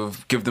kind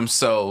of give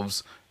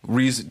themselves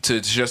reason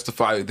to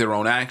justify their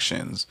own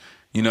actions,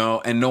 you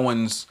know. And no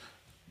one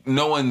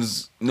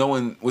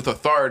with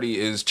authority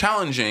is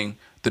challenging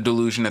the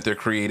delusion that they're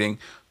creating,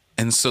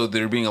 and so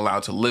they're being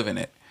allowed to live in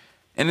it.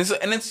 And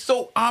it's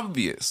so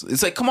obvious.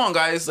 It's like, come on,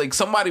 guys. Like,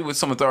 somebody with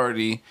some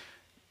authority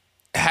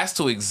has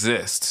to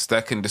exist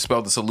that can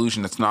dispel this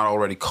illusion that's not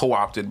already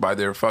co-opted by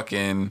their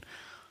fucking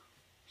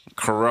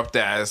corrupt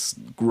ass,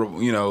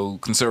 you know,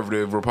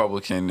 conservative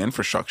Republican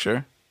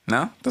infrastructure.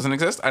 No? Doesn't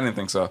exist? I didn't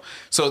think so.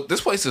 So this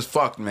place is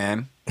fucked,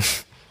 man.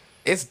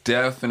 It's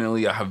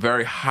definitely a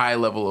very high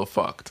level of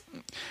fucked.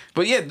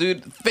 But yeah,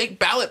 dude, fake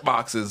ballot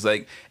boxes,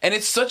 like, and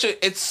it's such a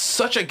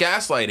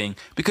gaslighting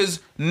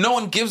because no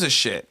one gives a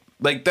shit.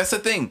 Like, that's the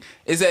thing,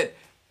 is that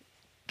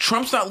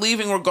Trump's not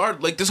leaving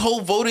regard. Like, this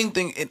whole voting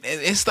thing,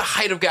 it's the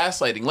height of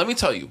gaslighting. Let me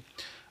tell you.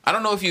 I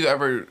don't know if you've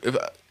ever,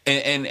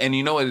 and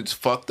you know what it's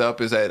fucked up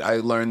is that I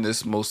learned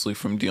this mostly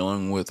from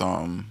dealing with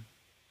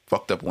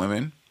fucked up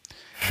women,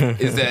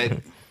 is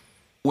that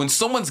when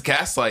someone's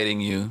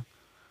gaslighting you,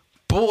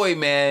 boy,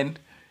 man,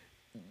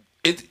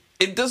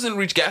 it doesn't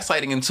reach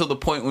gaslighting until the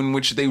point in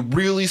which they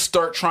really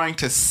start trying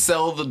to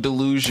sell the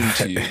delusion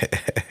to you.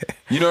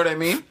 You know what I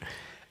mean?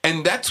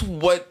 And that's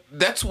what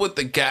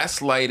the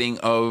gaslighting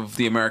of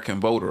the American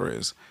voter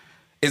is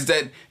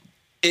that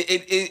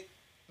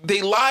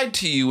they lied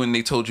to you when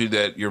they told you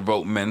that your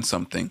vote meant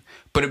something,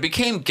 but it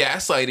became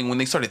gaslighting when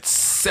they started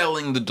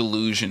selling the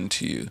delusion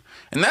to you.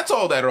 And that's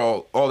all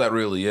that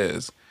really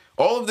is.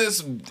 All of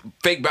this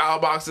fake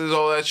ballot boxes,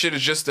 all that shit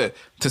is just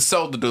to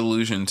sell the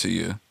delusion to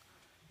you.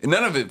 And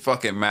none of it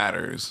fucking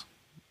matters.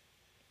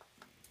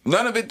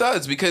 None of it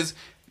does, because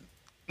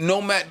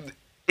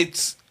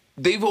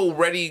they've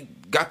already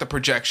got the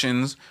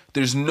projections.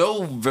 There's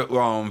no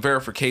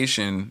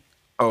verification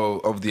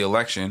of the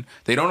election.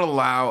 They don't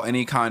allow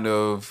any kind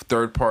of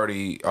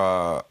third-party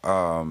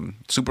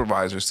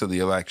supervisors to the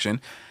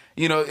election.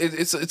 You know,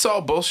 it's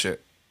all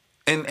bullshit.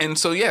 And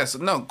so, yes,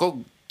 no,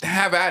 go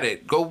have at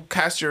it. Go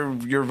cast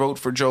your vote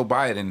for Joe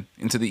Biden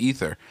into the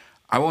ether.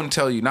 I won't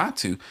tell you not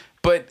to,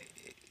 but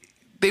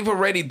they've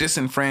already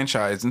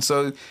disenfranchised. And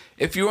so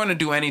if you want to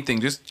do anything,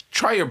 just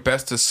try your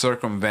best to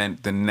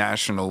circumvent the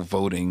national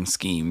voting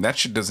scheme. That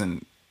shit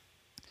doesn't...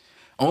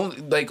 Only,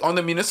 like, on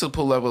the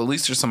municipal level, at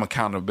least there's some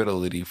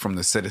accountability from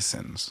the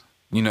citizens,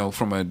 you know,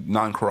 from a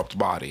non-corrupt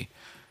body.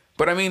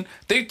 But, I mean,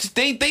 they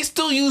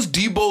still use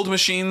debold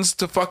machines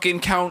to fucking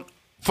count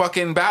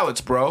fucking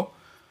ballots, bro.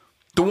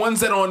 The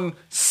ones that on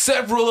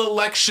several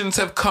elections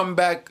have come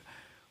back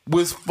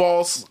with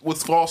false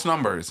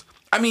numbers.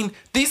 I mean,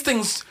 these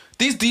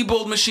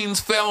debold machines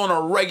fail on a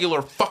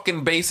regular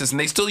fucking basis, and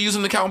they still use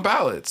them to count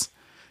ballots.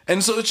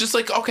 And so it's just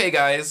like, okay,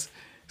 guys,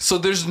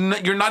 so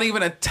you're not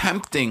even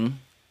attempting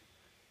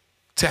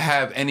to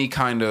have any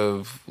kind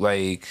of,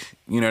 like,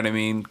 you know what I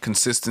mean,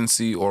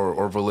 consistency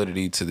or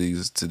validity to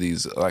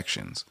these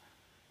elections.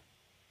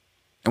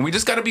 And we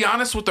just got to be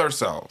honest with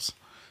ourselves,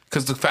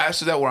 because the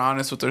faster that we're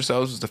honest with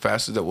ourselves is the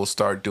faster that we'll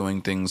start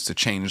doing things to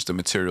change the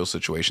material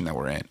situation that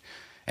we're in.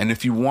 And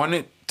if you want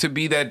it to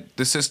be that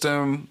the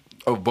system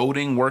of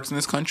voting works in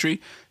this country,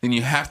 then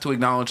you have to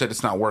acknowledge that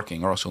it's not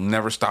working, or else you'll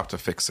never stop to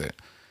fix it.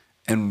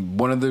 And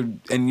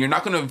you're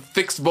not going to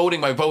fix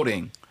voting by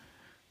voting.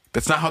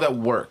 That's not how that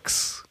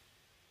works.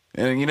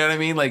 And you know what I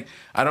mean? Like,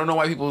 I don't know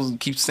why people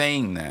keep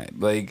saying that.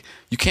 Like,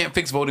 you can't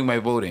fix voting by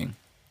voting.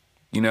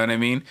 You know what I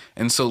mean?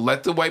 And so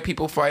let the white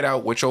people fight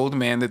out which old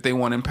man that they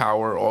want in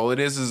power. All it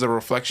is a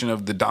reflection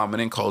of the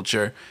dominant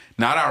culture,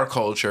 not our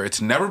culture.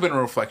 It's never been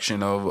a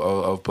reflection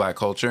of black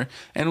culture.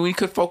 And we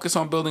could focus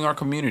on building our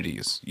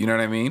communities. You know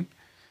what I mean?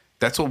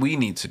 That's what we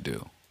need to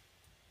do.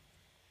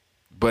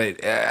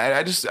 But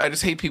I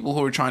just hate people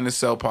who are trying to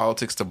sell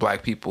politics to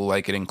black people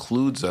like it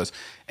includes us.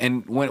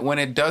 And when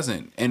it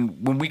doesn't. And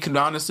when we can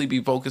honestly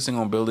be focusing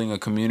on building a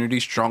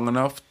community strong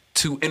enough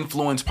to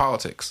influence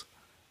politics.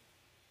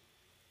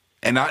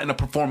 And not in a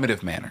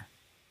performative manner.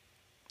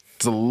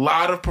 There's a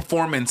lot of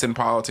performance in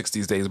politics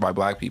these days by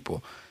black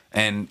people.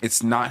 And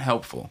it's not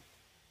helpful.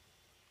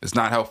 It's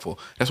not helpful.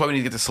 That's why we need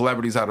to get the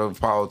celebrities out of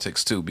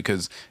politics too,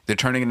 because they're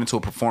turning it into a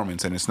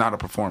performance, and it's not a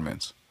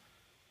performance.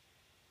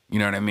 You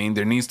know what I mean?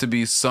 There needs to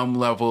be some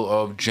level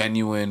of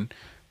genuine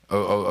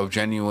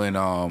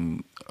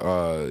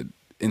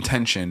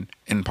intention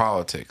in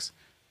politics.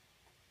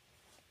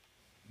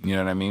 You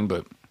know what I mean?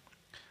 But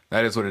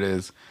that is what it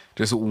is.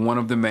 Just one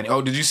of the many.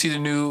 Oh, did you see the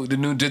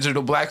new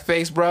digital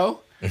blackface, bro?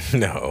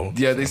 No.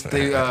 Yeah, they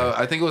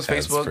I think it was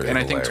Facebook and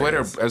I think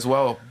Twitter as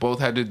well. Both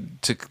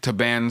had to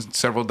ban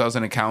several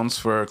dozen accounts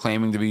for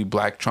claiming to be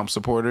black Trump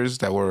supporters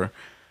that were.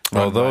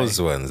 Oh,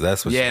 those ones.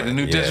 That's what. Yeah, the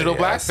new digital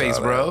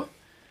blackface, bro.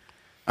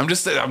 I'm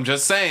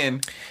just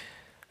saying.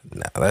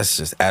 Nah, that's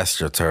just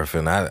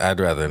astroturfing. I'd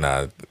rather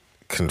not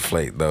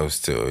conflate those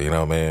two. You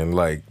know what I mean?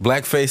 Like,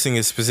 blackfacing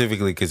is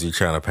specifically because you're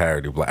trying to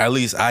parody black. At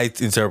least I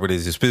interpret it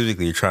as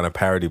specifically you're trying to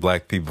parody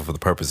black people for the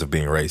purpose of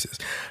being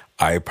racist.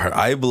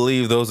 I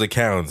believe those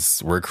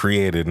accounts were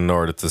created in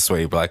order to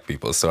sway black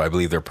people. So I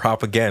believe they're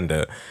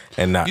propaganda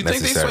and not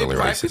necessarily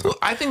racism. People?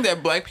 I think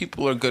that black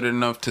people are good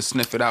enough to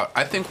sniff it out.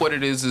 I think what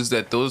it is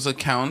that those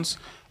accounts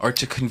are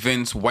to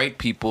convince white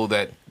people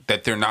that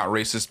they're not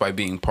racist by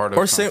being part of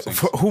or say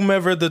for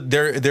whomever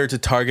they're there to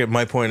target.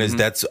 My point is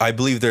I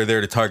believe they're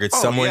there to target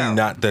someone,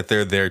 not that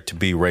they're there to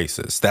be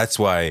racist. That's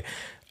why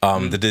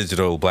the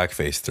digital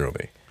blackface threw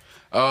me.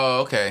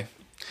 Oh, okay.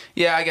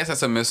 Yeah, I guess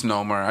that's a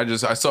misnomer.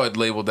 I saw it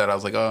labeled that. I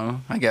was like, oh,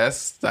 I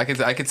guess I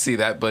could see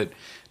that, but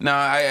no,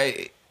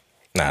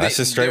 that's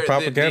just straight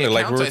propaganda.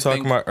 Like we were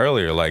talking about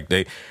earlier. Like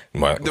they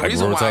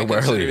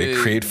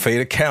create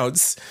fake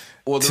accounts.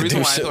 Well, the reason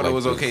why I thought it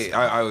was okay,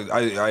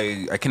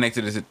 I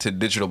connected it to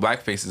digital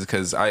blackface is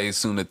because I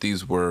assumed that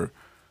these were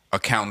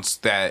accounts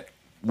that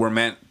were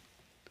meant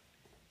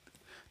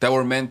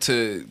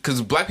to,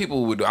 because black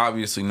people would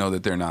obviously know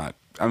that they're not.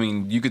 I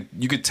mean, you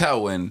could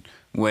tell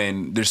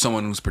when there's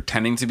someone who's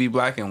pretending to be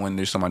black and when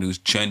there's someone who's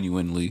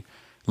genuinely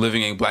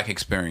living a black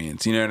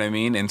experience. You know what I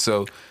mean? And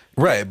so,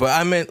 right, but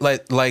I meant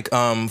like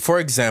for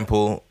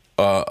example.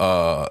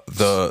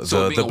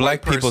 The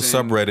black people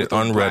subreddit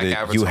on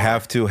Reddit,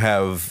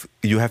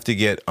 you have to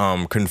get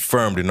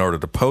confirmed in order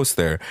to post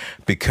there,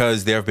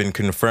 because there have been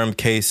confirmed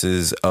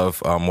cases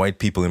of white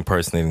people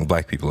impersonating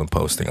black people and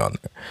posting on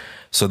there.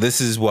 So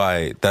this is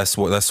why that's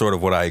sort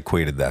of what I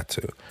equated that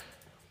to.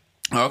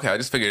 Okay, I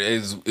just figured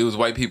it was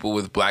white people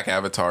with black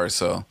avatars,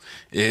 so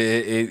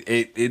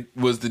it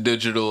was the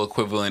digital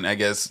equivalent, I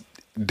guess,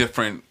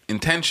 different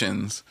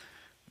intentions.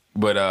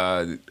 But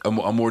a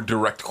more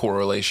direct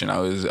correlation I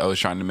was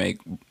trying to make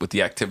with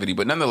the activity,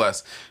 but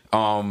nonetheless,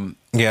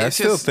 I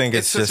still think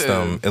it's just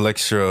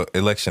election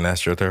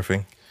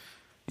astroturfing.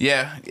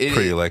 Yeah,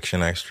 pre-election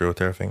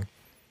astroturfing.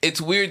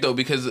 It's weird though,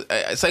 because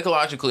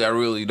psychologically, I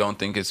really don't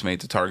think it's made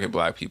to target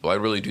black people. I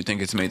really do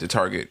think it's made to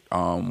target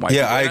white people.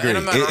 Yeah, I agree.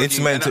 It's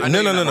meant to.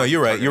 No.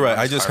 You're right.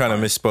 I just kind of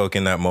misspoke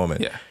in that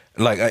moment. Yeah.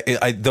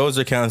 Like those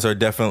accounts are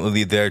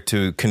definitely there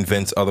to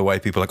convince other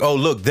white people. Like, oh,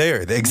 look,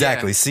 there,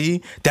 exactly. Yeah.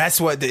 See,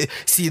 that's what.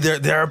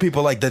 There are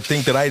people like that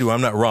think that I do.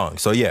 I'm not wrong.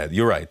 So yeah,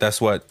 you're right.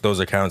 That's what those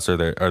accounts are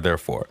there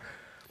for.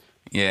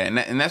 Yeah,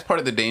 and that's part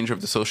of the danger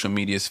of the social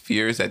media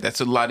sphere, is that's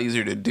a lot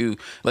easier to do.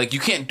 Like, you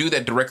can't do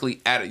that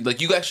directly at it.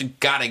 Like, you actually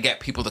gotta get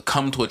people to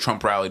come to a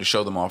Trump rally to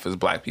show them off as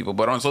black people.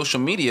 But on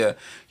social media,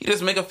 you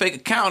just make a fake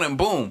account and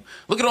boom,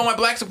 look at all my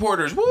black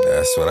supporters. Woo!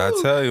 That's what I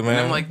tell you, man.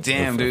 And I'm like,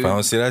 damn, dude. If I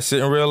don't see that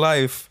shit in real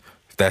life,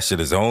 if that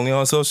shit is only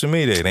on social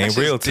media, it ain't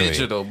real to me.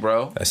 Digital,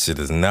 bro. That shit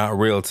is not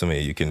real to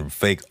me. You can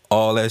fake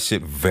all that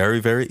shit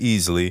very, very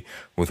easily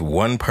with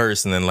one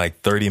person in like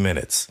 30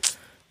 minutes.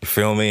 You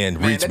feel me?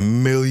 And reach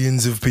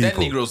millions of people. That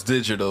Negro's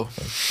digital.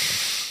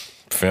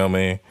 Feel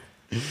me?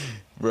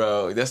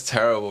 Bro, that's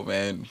terrible,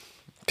 man.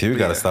 People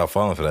gotta stop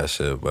falling for that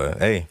shit. But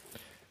hey,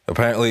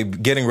 apparently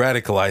getting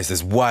radicalized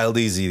is wild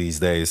easy these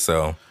days,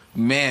 so.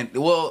 Man,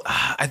 well,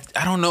 I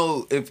don't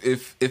know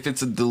if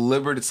it's a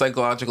deliberate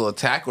psychological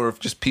attack or if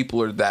just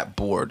people are that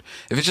bored.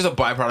 If it's just a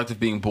byproduct of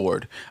being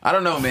bored. I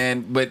don't know,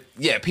 man. But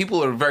yeah,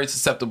 people are very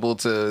susceptible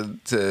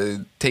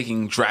to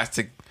taking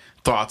drastic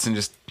thoughts and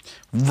just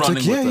running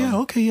with them. Yeah,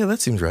 okay, yeah, that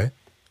seems right.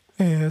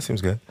 Yeah, that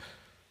seems good.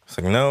 It's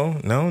like, no,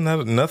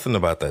 nothing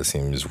about that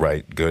seems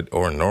right, good,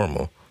 or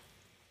normal.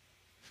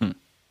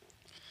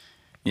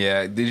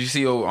 Yeah, did you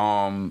see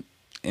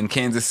in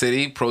Kansas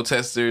City,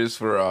 protesters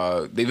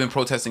they've been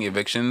protesting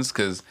evictions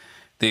because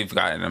they've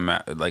gotten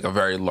a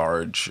very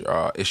large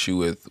issue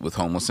with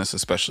homelessness,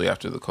 especially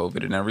after the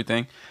COVID and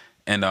everything.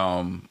 And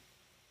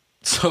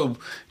so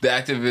the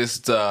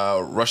activists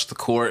rushed the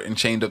court and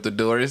chained up the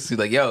doors. He's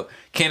like, yo,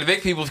 can't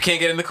evict people if you can't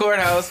get in the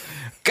courthouse.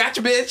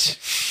 Gotcha,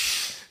 bitch.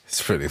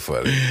 It's pretty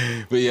funny.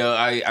 But yeah,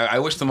 I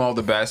wish them all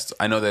the best.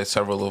 I know that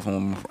several of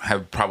them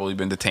have probably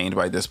been detained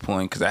by this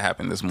point because that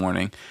happened this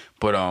morning.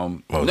 But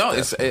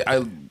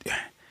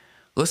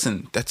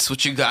listen, that's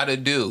what you got to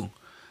do.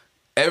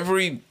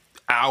 Every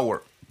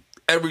hour,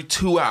 every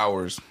 2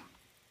 hours,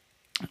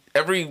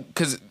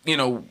 because, you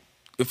know,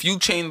 if you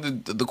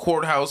chain the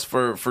courthouse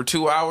for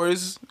 2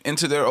 hours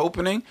into their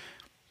opening,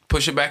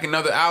 push it back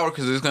another hour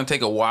because it's going to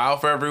take a while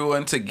for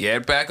everyone to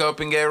get back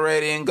up and get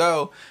ready and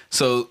go.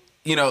 So,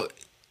 you know,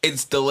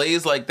 it's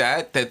delays like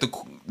that that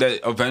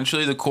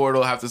eventually the court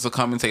will have to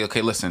succumb and say,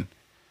 okay, listen,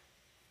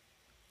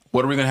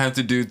 what are we gonna have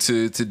to do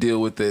to deal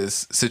with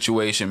this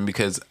situation?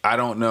 Because I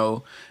don't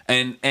know,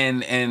 and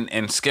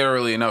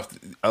scarily enough,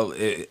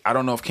 I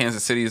don't know if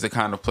Kansas City is the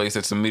kind of place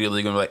that's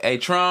immediately gonna be like, hey,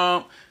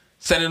 Trump,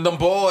 sending them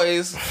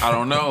boys. I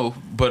don't know,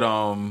 but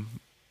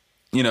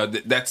you know,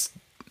 that's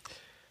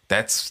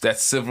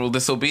civil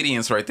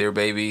disobedience right there,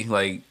 baby.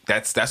 Like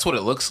that's what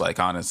it looks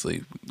like,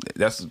 honestly.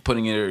 That's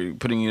putting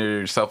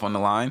yourself on the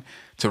line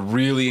to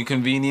really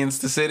inconvenience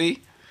the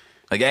city.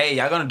 Like, hey,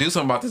 y'all gonna do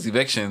something about these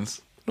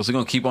evictions. Or we're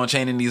gonna keep on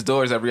chaining these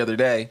doors every other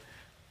day.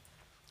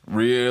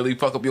 Really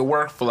fuck up your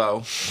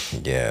workflow.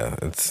 Yeah,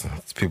 it's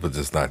people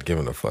just not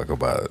giving a fuck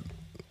about it.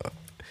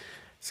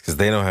 It's because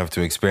they don't have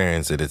to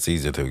experience it. It's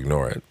easier to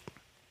ignore it.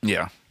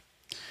 Yeah.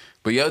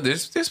 But yo,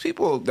 there's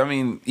people. I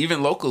mean,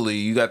 even locally,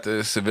 you got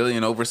the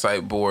Civilian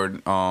Oversight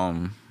Board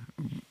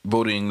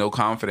voting no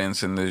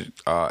confidence in the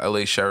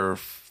L.A.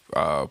 Sheriff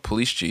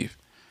Police Chief,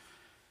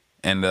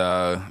 and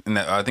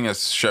I think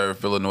that's Sheriff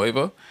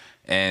Villanueva.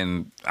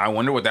 And I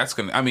wonder what that's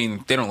gonna. I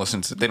mean, they don't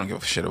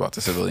give a shit about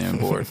the Civilian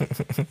Board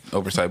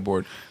Oversight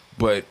Board.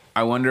 But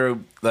I wonder,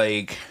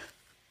 like,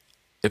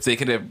 if they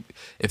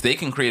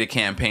can create a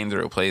campaign to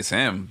replace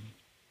him,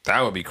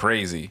 that would be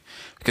crazy.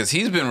 Because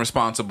he's been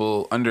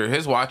responsible under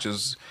his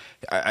watches.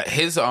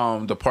 His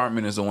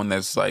department is the one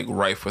that's like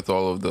rife with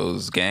all of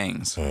those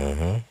gangs.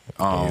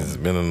 Mm-hmm. He's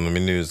been in the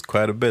news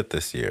quite a bit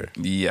this year.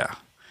 Yeah,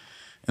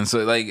 and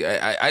so like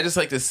I just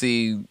like to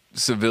see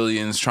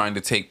civilians trying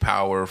to take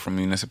power from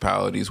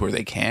municipalities where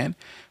they can,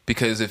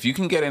 because if you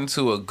can get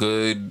into a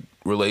good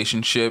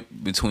relationship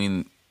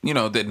between, you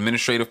know, the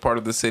administrative part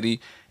of the city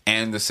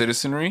and the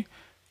citizenry,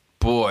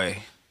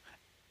 boy,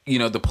 you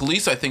know, the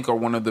police I think are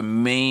one of the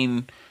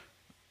main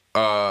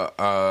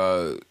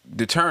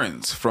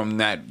deterrents from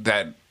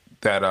that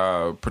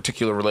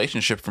particular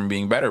relationship from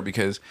being better,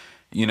 because,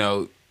 you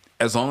know,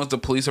 as long as the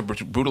police are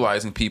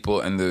brutalizing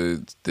people and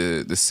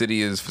the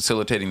city is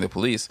facilitating the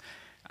police,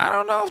 I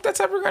don't know if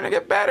that's ever going to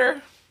get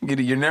better.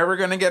 You're never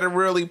going to get a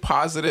really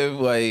positive,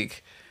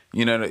 like,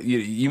 you know,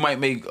 you might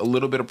make a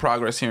little bit of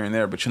progress here and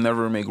there, but you'll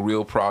never make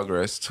real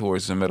progress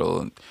towards the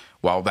middle,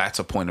 while that's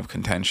a point of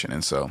contention.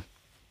 And so,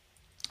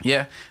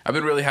 yeah, I've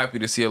been really happy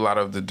to see a lot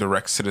of the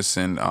direct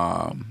citizen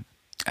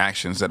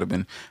actions that have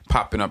been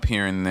popping up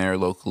here and there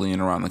locally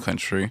and around the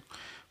country.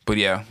 But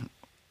yeah,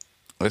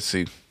 let's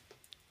see.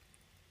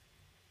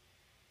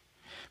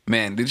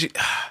 Man,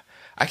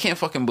 I can't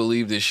fucking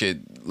believe this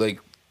shit. Like,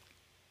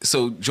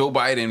 so Joe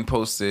Biden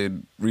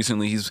posted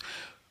recently, he's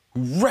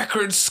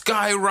record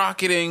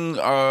skyrocketing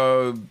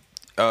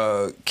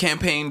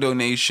campaign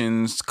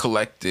donations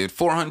collected,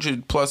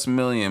 400 plus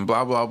million,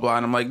 blah, blah, blah.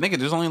 And I'm like, nigga,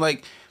 there's only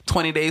like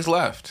 20 days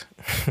left.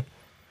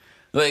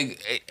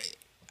 Like,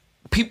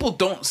 people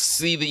don't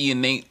see the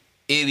innate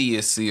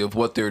idiocy of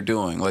what they're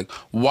doing. Like,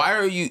 why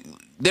are you...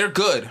 They're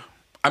good.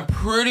 I'm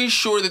pretty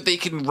sure that they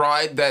can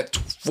ride that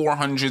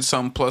 400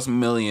 some plus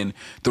million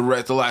the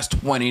last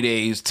 20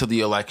 days till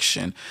the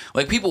election.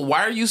 Like, people,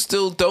 why are you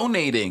still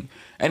donating?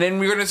 And then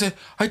we're going to say,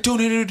 I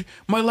donated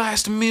my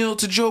last meal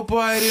to Joe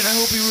Biden. I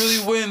hope he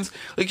really wins.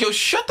 Like, yo,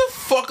 shut the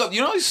fuck up.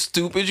 You know how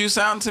stupid you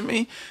sound to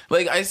me?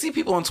 Like, I see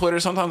people on Twitter.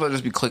 Sometimes I'll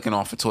just be clicking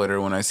off of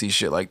Twitter when I see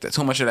shit like that.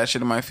 Too much of that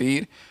shit in my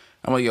feed.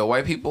 I'm like, yo,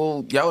 white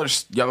people, y'all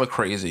are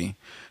crazy.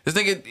 This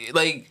nigga,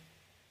 like,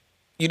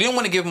 you didn't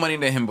want to give money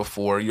to him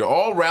before. You're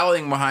all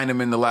rallying behind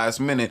him in the last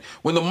minute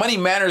when the money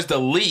matters the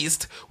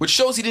least, which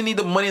shows he didn't need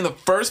the money in the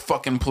first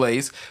fucking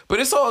place.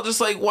 But it's all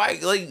just like, why?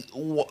 Like,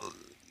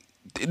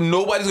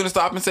 nobody's going to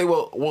stop and say,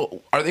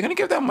 well, are they going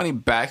to give that money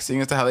back,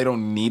 seeing as to how they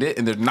don't need it?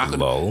 And they're not going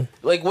to.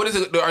 Like, what is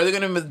it? Are they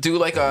going to do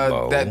like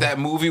that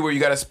movie where you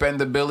got to spend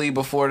the Billy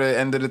before the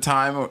end of the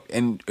time,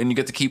 and you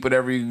get to keep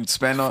whatever you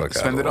spend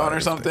it on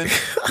or something?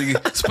 You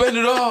spend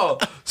it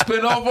all.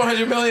 Spend all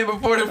 400 million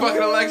before the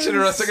fucking election,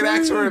 or else they're going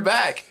to ask for it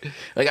back.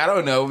 Like, I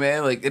don't know,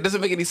 man. Like, it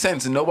doesn't make any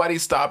sense. And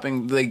nobody's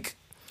stopping. Like,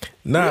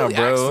 Nah, Really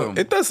bro.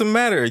 It doesn't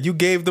matter. You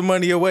gave the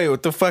money away.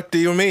 What the fuck do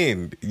you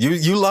mean?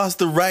 You lost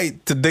the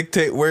right to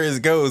dictate where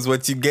it goes.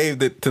 What you gave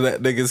to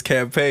that nigga's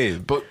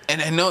campaign. But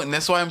and I know, and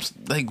that's why I'm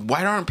like,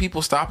 why aren't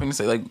people stopping to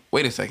say, like,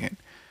 wait a second?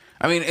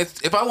 I mean,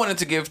 if I wanted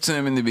to give to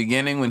him in the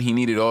beginning when he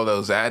needed all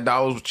those ad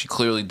dollars, which he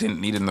clearly didn't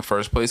need in the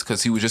first place,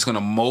 because he was just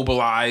gonna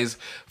mobilize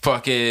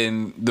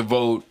fucking the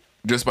vote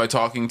just by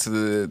talking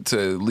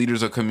to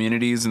leaders of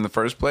communities in the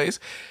first place,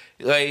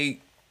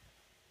 like,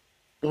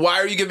 why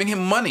are you giving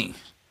him money?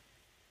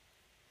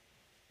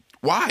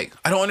 Why?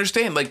 I don't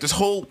understand. Like, this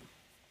whole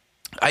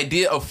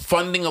idea of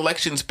funding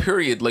elections,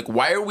 period. Like,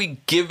 why are we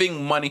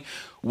giving money?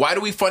 Why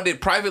do we fund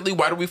it privately?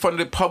 Why do we fund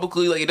it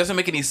publicly? Like, it doesn't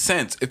make any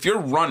sense. If you're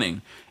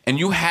running and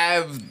you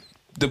have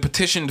the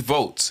petitioned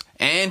votes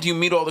and you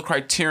meet all the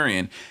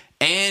criterion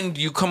and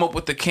you come up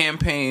with the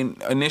campaign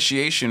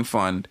initiation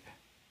fund,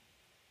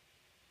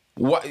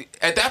 what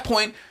at that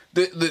point,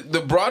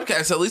 the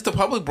broadcast, at least the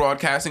public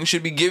broadcasting,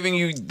 should be giving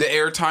you the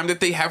airtime that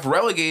they have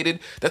relegated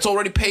that's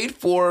already paid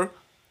for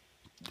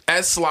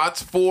as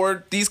slots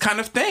for these kind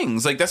of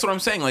things. Like, that's what I'm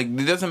saying. Like,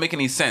 it doesn't make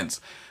any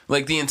sense.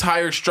 Like, the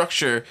entire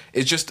structure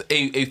is just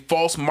a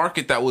false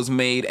market that was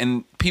made,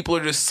 and people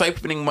are just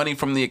siphoning money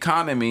from the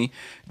economy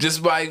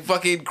just by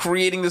fucking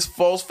creating this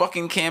false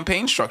fucking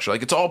campaign structure.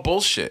 Like, it's all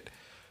bullshit.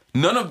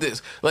 None of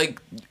this,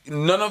 like,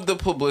 none of the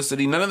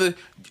publicity, none of the...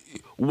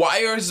 Why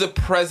is the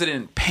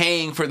president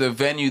paying for the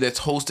venue that's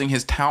hosting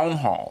his town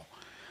hall?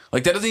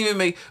 Like, that doesn't even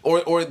make...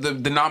 Or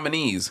the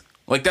nominees.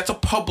 Like, that's a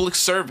public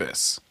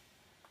service.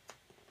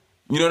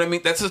 You know what I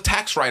mean? That's a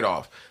tax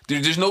write-off.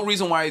 There's no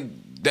reason why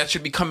that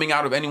should be coming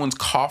out of anyone's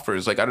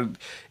coffers. Like,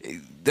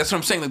 that's what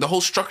I'm saying. Like, the whole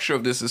structure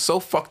of this is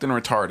so fucked and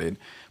retarded.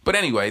 But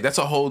anyway, that's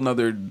a whole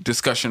nother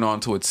discussion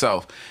onto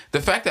itself.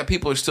 The fact that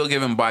people are still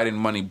giving Biden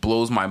money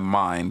blows my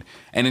mind.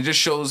 And it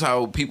just shows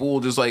how people will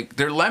just, like,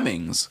 they're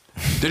lemmings.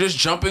 They're just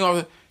jumping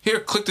off.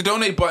 Here, click the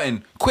donate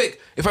button. Quick.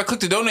 If I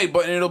click the donate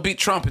button, it'll beat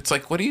Trump. It's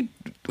like,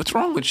 what's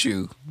wrong with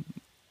you?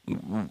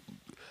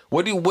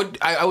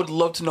 I would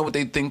love to know what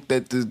they think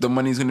that the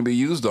money is going to be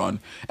used on,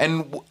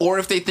 or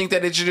if they think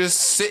that it should just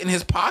sit in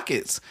his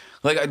pockets.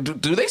 Like,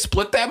 do they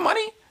split that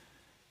money?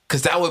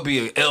 Because that would be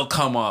an ill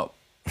come up.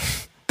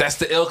 That's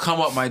the ill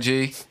come up, my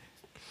G.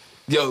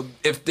 Yo,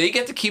 if they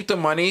get to keep the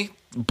money,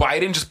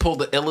 Biden just pulled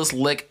the illest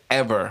lick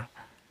ever.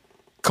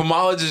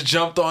 Kamala just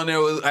jumped on there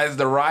as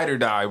the ride or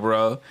die,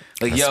 bro.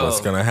 Like, that's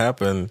what's gonna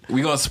happen.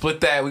 We gonna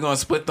split that. We gonna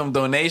split them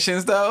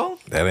donations, though.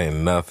 That ain't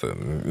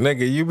nothing,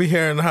 nigga. You be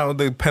hearing how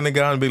the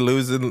Pentagon be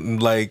losing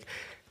like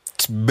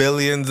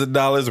billions of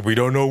dollars. We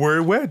don't know where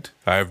it went.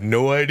 I have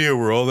no idea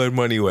where all that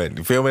money went.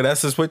 You feel me?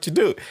 That's just what you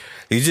do.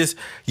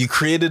 You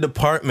create a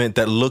department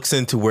that looks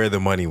into where the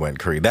money went.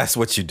 Creed. That's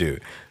what you do.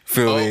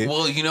 Feel me?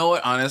 Well, you know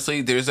what?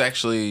 Honestly, there's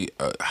actually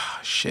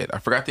shit. I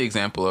forgot the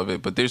example of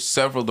it, but there's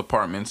several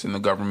departments in the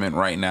government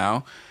right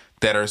now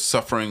that are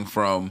suffering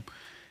from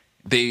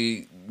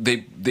they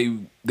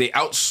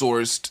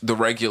outsourced the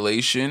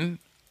regulation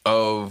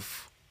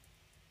of,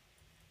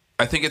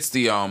 I think it's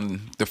the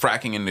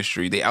fracking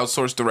industry. They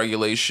outsourced the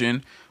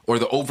regulation or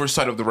the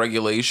oversight of the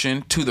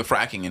regulation to the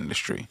fracking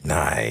industry.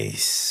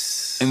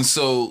 Nice. And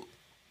so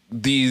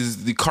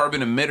the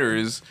carbon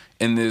emitters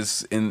in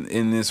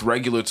this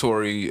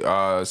regulatory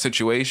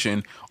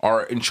situation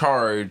are in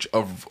charge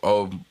of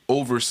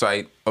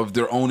oversight of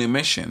their own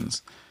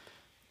emissions,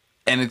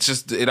 and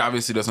it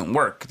obviously doesn't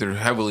work. They're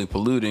heavily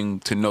polluting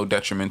to no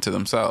detriment to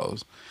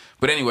themselves.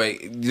 But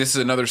anyway, this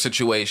is another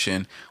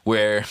situation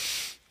where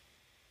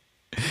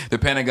the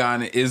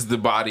Pentagon is the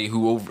body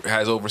who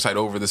has oversight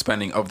over the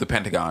spending of the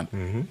Pentagon.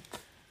 Mm-hmm.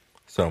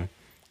 So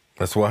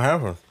that's what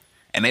happens.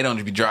 And they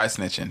don't be dry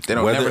snitching. They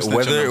don't never snitch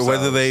on themselves.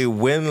 Whether they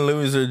win,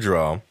 lose, or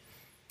draw,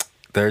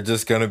 they're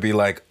just going to be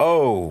like,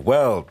 oh,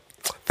 well,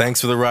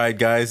 thanks for the ride,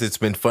 guys. It's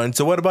been fun.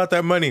 So what about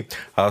that money?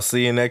 I'll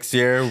see you next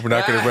year. We're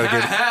not going to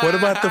relegate. What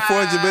about the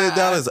 $400 million?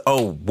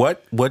 Oh,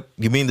 what?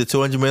 You mean the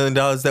 $200 million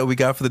that we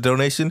got for the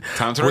donation?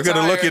 Time to We're retire.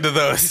 going to look into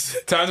those.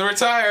 Time to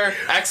retire.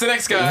 Ask the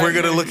next guy. We're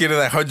going to look into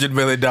that $100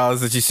 million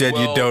that you said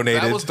you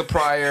donated. That was the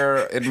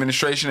prior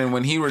administration, and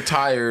when he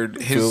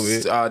retired,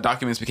 his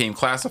documents became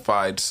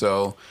classified.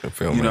 So,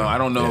 I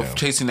don't know if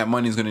chasing that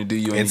money is going to do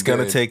you any It's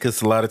going to take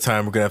us a lot of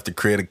time. We're going to have to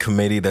create a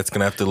committee that's going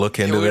to have to look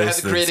into this. We're going to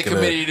have to create a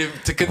committee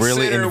to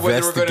consider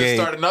whether we're going to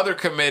start another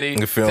committee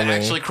to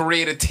actually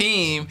create a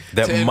team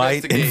that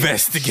might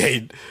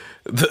investigate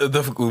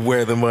the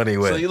where the money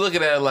went. So you're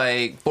looking at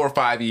like 4 or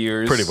 5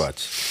 years. Pretty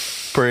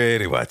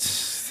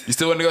much. You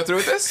still want to go through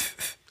with this?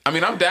 I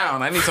mean, I'm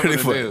down. I need something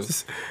to do.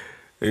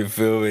 You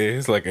feel me?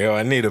 It's like,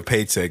 I need a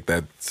paycheck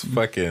that's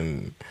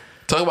fucking...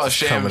 Talk about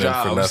sham coming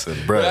jobs. In for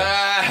nothing, bro.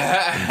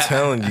 I'm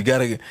telling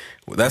you,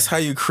 that's how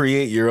you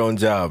create your own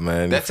job,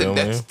 man. That's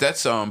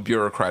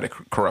bureaucratic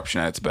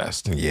corruption at its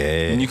best.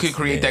 Yeah. And you could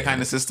create that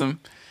kind of system.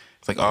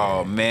 It's like,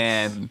 oh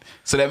man.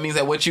 So that means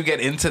that once you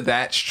get into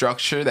that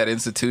structure, that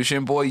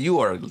institution, boy, you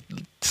are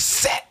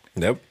set.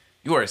 Yep.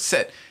 You are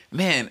set.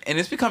 man, and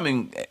it's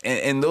becoming,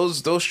 and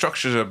those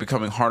structures are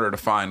becoming harder to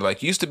find.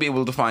 Like, you used to be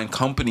able to find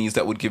companies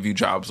that would give you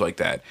jobs like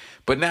that,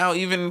 but now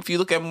even if you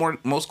look at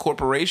most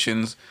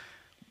corporations,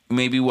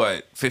 maybe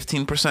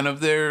 15% of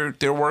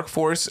their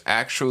workforce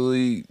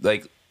actually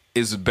like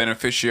is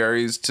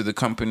beneficiaries to the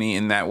company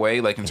in that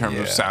way, like in terms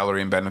of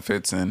salary and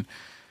benefits and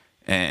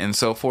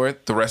so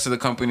forth. The rest of the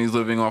company is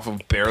living off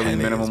of barely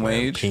minimum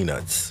wage.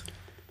 Peanuts.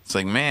 It's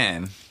like,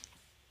 man,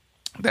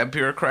 that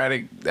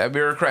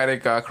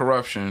bureaucratic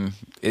corruption.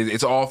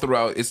 It's all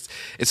throughout.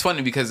 It's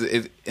funny because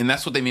and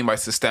that's what they mean by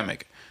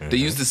systemic. They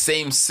use the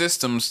same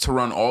systems to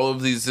run all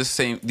of these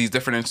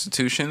different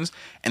institutions,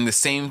 and the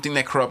same thing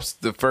that corrupts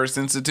the first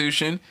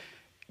institution.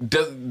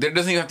 There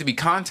doesn't even have to be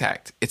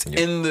contact. It's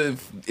in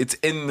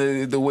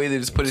the way they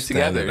just put it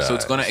together. So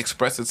it's going to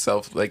express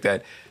itself like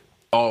that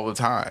all the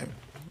time.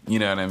 You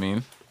know what I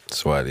mean?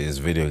 That's why these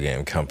video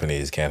game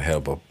companies can't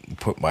help but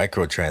put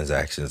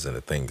microtransactions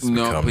into things.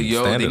 No, but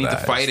they need to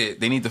fight it.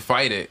 They need to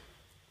fight it.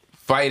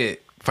 Fight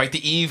it. Fight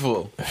the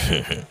evil.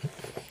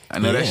 I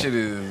know that shit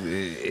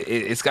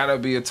it's got to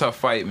be a tough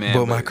fight, man.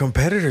 But my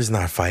competitor's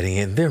not fighting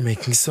it, and they're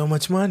making so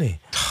much money.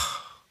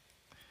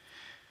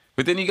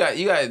 But then you got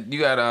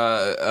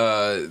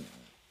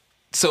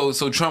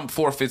so Trump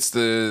forfeits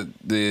the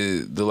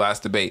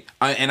last debate,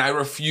 and I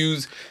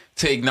refuse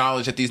to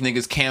acknowledge that these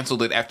niggas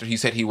canceled it after he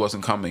said he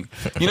wasn't coming.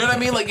 You know what I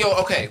mean? Like, yo,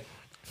 okay.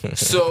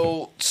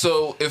 So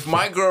if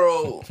my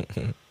girl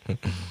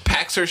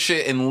packs her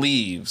shit and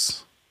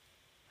leaves,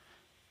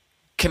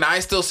 can I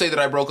still say that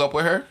I broke up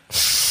with her?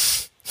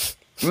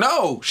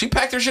 No, she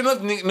packed her shit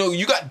up. No,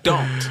 you got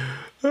dumped.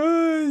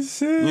 Oh,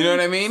 shit. You know what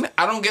I mean?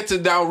 I don't get to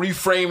now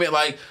reframe it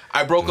like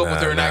I broke up with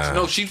her and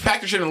no, she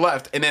packed her shit and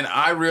left, and then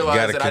I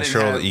realized that I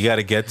didn't have... You got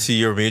to get to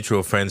your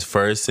mutual friends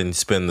first and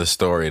spin the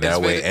story.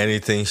 That way,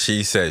 anything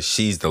she says,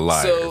 she's the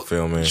liar. So,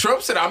 feel me?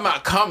 Trump said, "I'm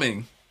not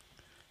coming,"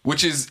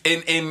 which is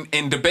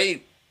in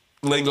debate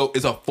lingo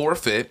is a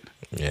forfeit.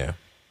 Yeah.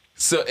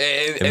 So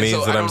it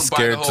means that I'm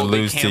scared to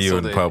lose to you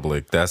in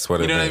public. That's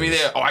what it means. You know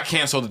what I mean? I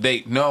canceled the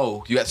date.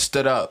 No, you got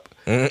stood up.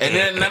 And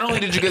then not only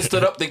did you get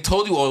stood up, they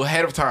told you all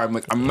ahead of time,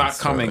 like, I'm not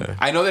coming.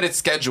 I know that it's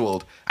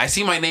scheduled. I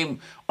see my name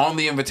on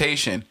the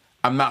invitation.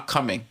 I'm not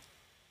coming.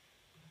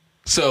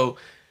 So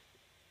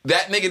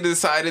that nigga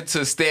decided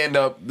to stand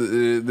up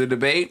the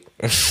debate.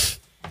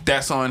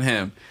 That's on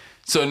him.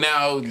 So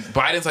now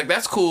Biden's like,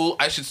 that's cool.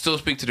 I should still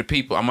speak to the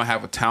people. I'm going to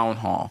have a town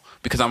hall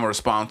because I'm a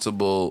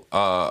responsible,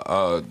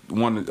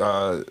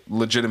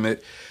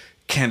 legitimate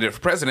candidate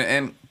for president.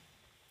 And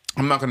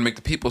I'm not going to make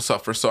the people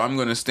suffer, so I'm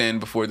going to stand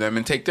before them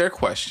and take their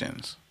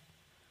questions.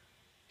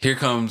 Here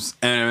comes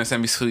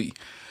MSNBC.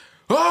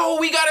 Oh,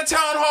 we got a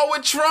town hall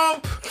with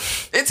Trump.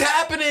 It's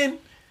happening.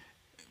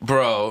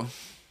 Bro,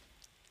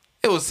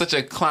 it was such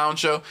a clown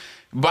show.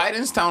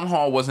 Biden's town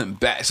hall wasn't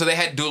bad. So they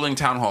had dueling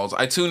town halls.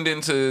 I tuned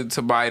into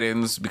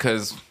Biden's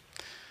because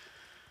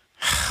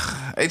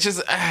it's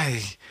just,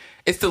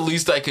 it's the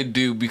least I could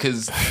do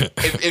because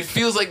it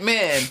feels like,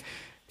 man,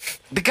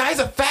 the guy's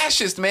a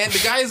fascist, man.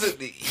 The guy is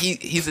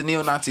he's a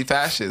neo-Nazi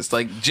fascist,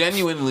 like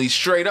genuinely,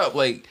 straight up.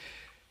 Like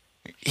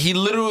he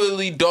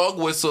literally dog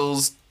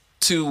whistles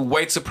to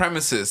white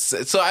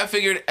supremacists. So I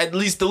figured at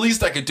least the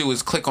least I could do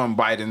is click on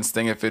Biden's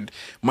thing if it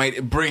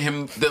might bring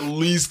him the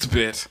least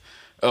bit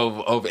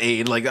of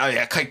aid. Like,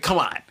 come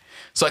on.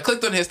 So I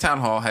clicked on his town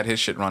hall, had his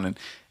shit running.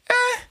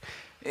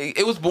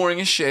 It was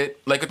boring as shit,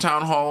 like a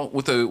town hall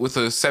with a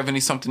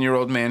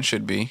 70-something-year-old man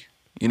should be.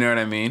 You know what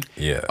I mean?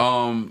 Yeah.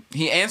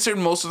 He answered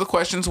most of the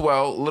questions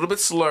well, a little bit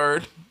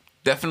slurred,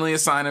 definitely a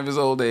sign of his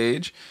old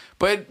age,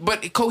 but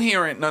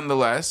coherent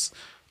nonetheless.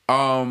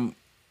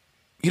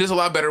 He does a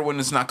lot better when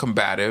it's not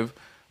combative.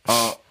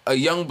 A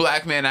young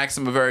black man asked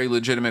him a very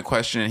legitimate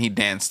question, and he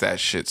danced that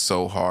shit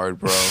so hard,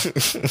 bro.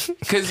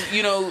 Because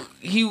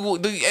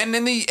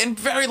and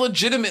very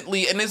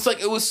legitimately, and it's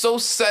like it was so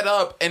set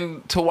up,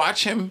 and to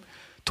watch him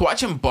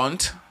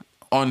bunt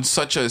on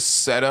such a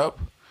setup,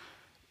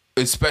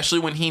 especially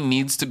when he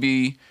needs to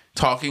be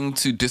talking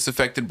to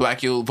disaffected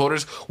black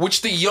voters,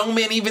 which the young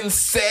man even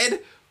said.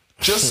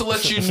 Just to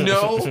let you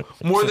know,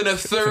 more than a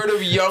third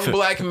of young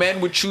black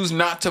men would choose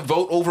not to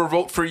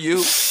vote for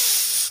you.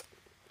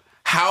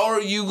 How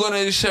are you going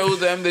to show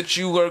them that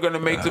you are going to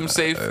make them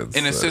safe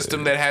in a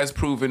system that has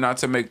proven not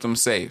to make them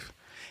safe?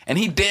 And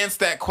he danced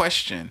that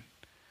question.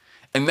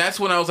 And that's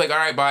when I was like, all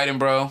right, Biden,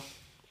 bro.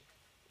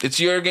 It's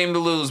your game to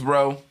lose,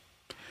 bro.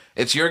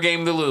 It's your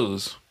game to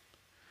lose.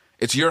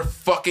 It's your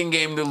fucking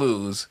game to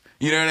lose.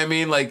 You know what I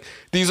mean? Like,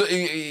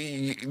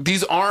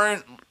 these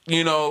aren't,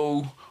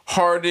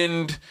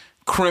 hardened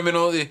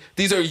criminal.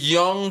 These are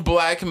young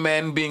black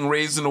men being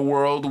raised in a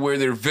world where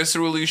they're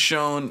viscerally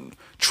shown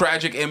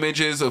tragic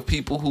images of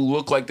people who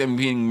look like them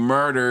being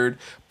murdered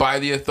by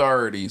the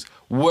authorities.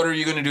 What are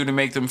you going to do to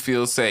make them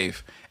feel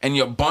safe? And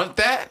you bunt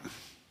that?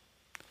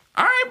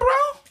 All right,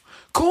 bro.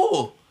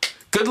 Cool.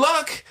 Good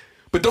luck.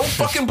 But don't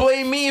fucking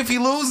blame me if he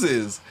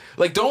loses.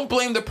 Like, don't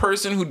blame the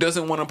person who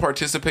doesn't want to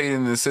participate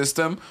in the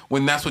system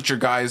when that's what your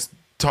guy's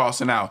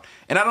tossing out.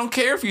 And I don't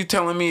care if you're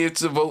telling me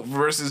it's a vote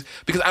versus,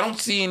 because I don't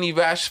see any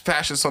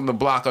fascists on the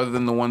block other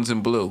than the ones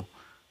in blue.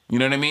 You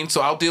know what I mean? So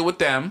I'll deal with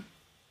them.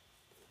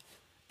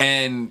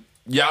 And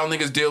y'all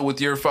niggas deal with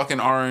your fucking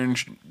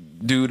orange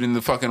dude in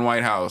the fucking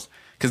White House.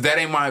 Because that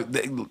ain't my...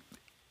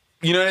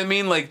 You know what I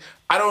mean? Like,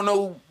 I don't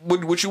know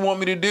what you want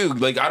me to do.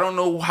 Like, I don't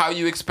know how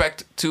you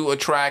expect to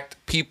attract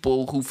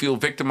people who feel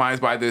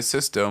victimized by this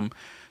system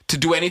to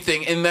do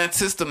anything in that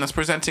system that's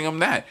presenting them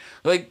that.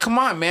 Like, come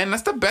on, man.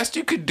 That's the best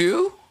you could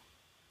do?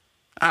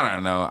 I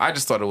don't know. I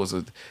just thought it was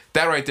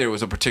that right there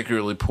was a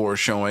particularly poor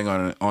showing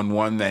on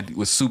one that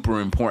was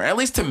super important, at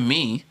least to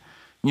me.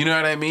 You know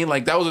what I mean?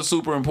 Like, that was a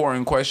super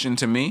important question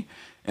to me.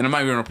 And I'm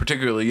not even a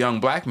particularly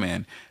young black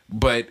man.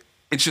 But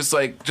it's just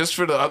like, just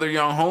for the other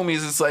young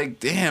homies, it's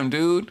like, damn,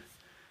 dude.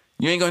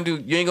 You ain't gonna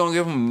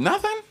give them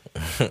nothing?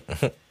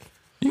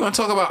 You gonna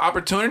talk about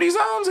opportunity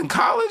zones in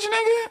college,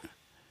 nigga?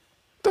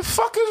 The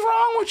fuck is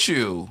wrong with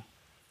you?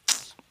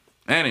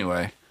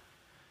 Anyway,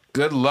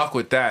 good luck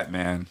with that,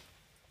 man.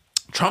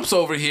 Trump's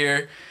over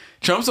here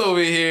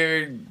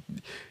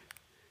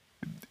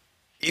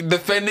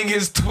defending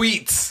his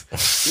tweets.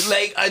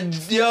 Like,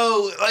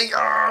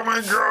 oh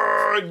my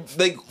God.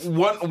 Like,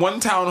 one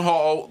town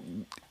hall,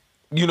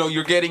 you know,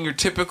 you're getting your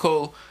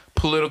typical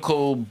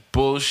political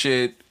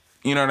bullshit,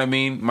 you know what I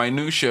mean?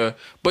 Minutia,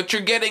 but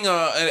you're getting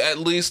at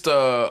least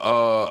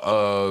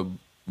a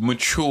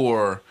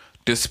mature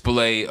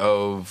display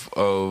of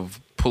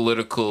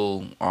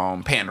political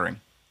pandering.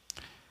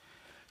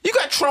 You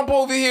got Trump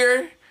over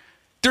here.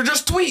 They're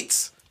just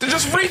tweets. They're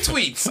just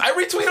retweets. I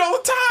retweet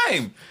all the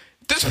time.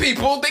 There's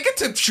people, they get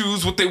to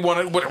choose what they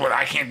want. What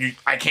I can't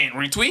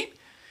retweet.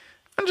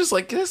 I'm just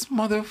like, this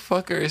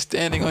motherfucker is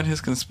standing on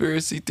his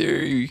conspiracy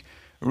theory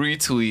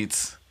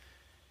retweets.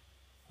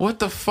 What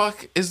the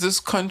fuck is this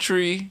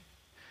country?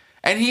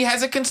 And he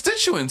has a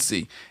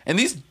constituency. And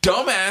these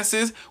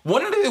dumbasses,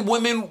 one of the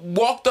women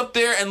walked up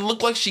there and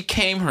looked like she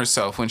came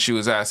herself when she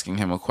was asking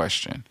him a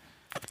question.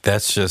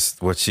 That's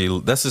just what you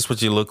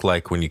look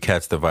like when you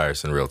catch the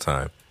virus in real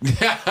time.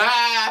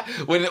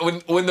 when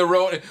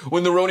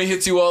the Rona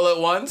hits you all at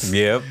once.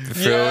 Yep, you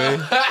feel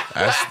me?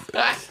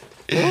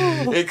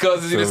 It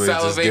causes you to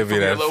salivate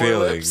from your lower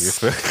lips.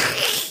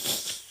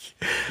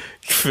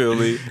 Feel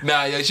me?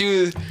 Nah, yeah,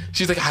 she's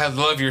like, I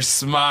love your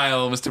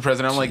smile, Mr.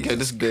 President. I'm like, yeah,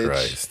 this bitch.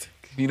 Christ.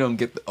 You don't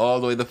get all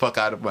the way the fuck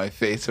out of my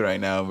face right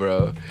now,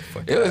 bro.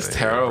 It was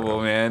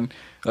terrible, here, man.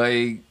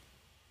 Like,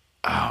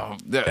 oh,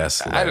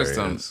 that's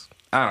hilarious.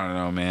 I don't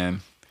know, man.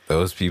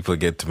 Those people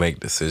get to make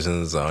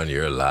decisions on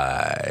your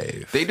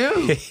life. They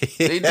do.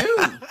 They do.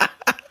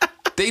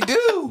 They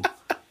do.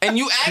 And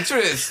you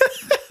actress.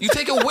 You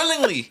take it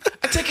willingly.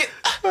 I take it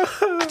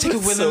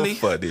willingly. So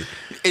funny.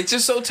 It's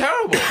just so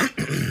terrible.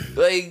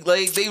 like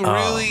they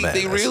really,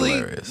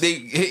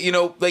 you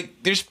know,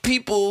 like, there's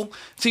people.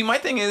 See, my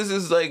thing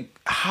is like,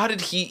 how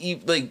did he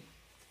eat? Like,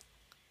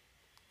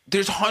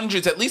 there's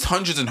at least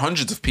hundreds and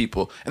hundreds of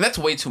people, and that's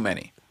way too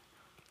many.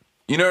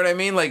 You know what I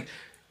mean? Like,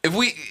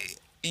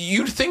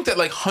 you'd think that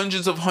like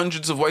hundreds of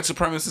white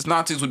supremacist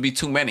Nazis would be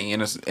too many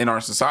in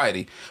our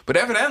society, but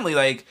evidently,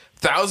 like,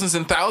 thousands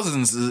and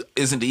thousands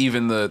isn't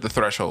even the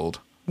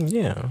threshold.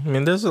 Yeah, I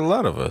mean, there's a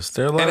lot of us.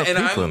 There are a lot of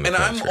people in the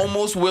country. I'm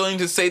almost willing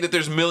to say that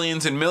there's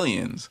millions and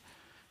millions.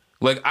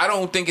 Like, I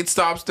don't think it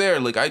stops there.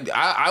 Like,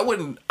 I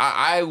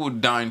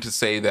would deign to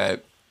say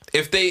that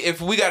if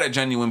we got a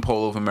genuine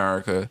poll of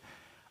America,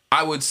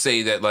 I would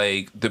say that,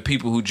 like, the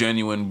people who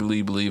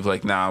genuinely believe,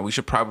 like, nah, we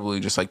should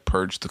probably just, like,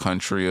 purge the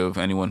country of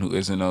anyone who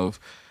isn't of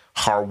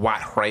our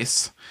white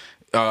race.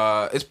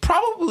 It's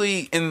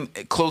probably in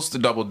close to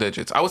double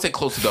digits. I would say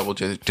close to double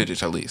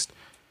digits at least.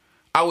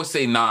 I would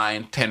say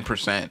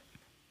 9-10%.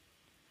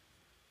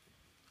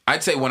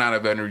 I'd say 1 out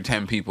of every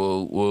 10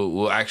 people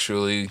will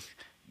actually,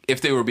 if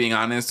they were being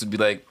honest, would be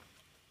like,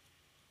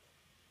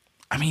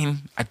 I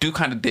mean, I do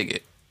kind of dig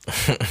it.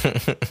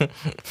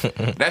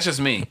 That's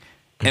just me.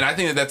 And I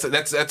think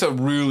that's a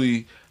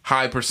really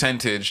high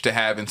percentage to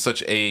have in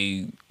such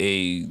a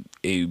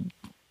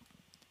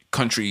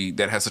country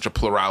that has such a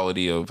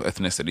plurality of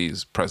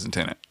ethnicities present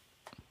in it.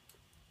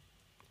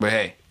 But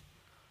hey,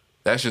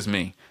 that's just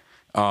me.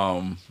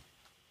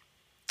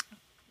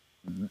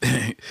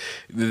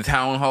 The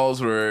town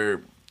halls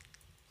were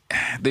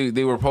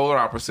they were polar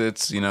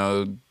opposites. You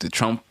know, the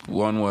Trump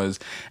one was,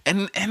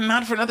 and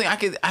not for nothing,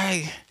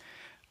 I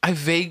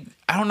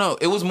don't know.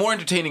 It was more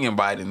entertaining than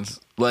Biden's.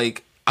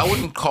 Like, I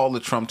wouldn't call the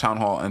Trump town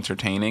hall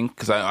entertaining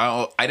because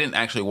I didn't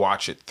actually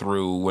watch it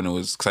through when it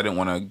was, because I didn't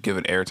want to give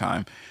it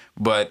airtime.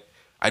 But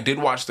I did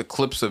watch the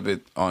clips of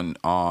it on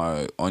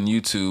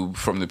YouTube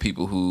from the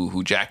people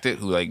who jacked it,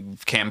 who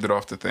like cammed it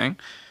off the thing,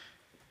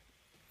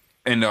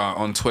 and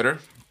on Twitter.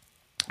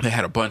 They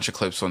had a bunch of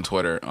clips on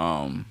Twitter.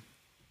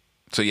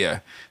 So yeah,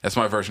 that's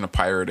my version of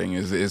pirating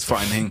is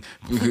finding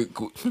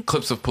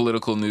clips of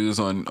political news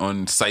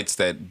on sites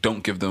that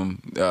don't give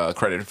them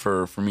credit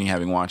for me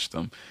having watched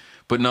them.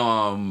 But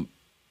no,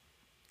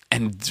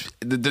 and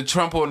the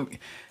Trump one,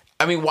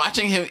 I mean,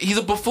 watching him, he's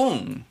a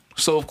buffoon.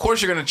 So of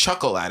course you're gonna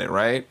chuckle at it,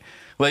 right?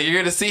 Like, you're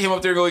gonna see him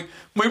up there going,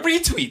 my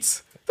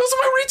retweets. Those are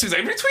my retweets. I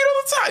retweet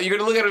all the time. You're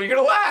gonna look at them. You're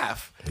gonna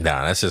laugh.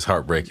 Nah, that's just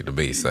heartbreaking to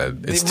me,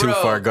 son. It's too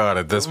far gone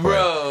at this point.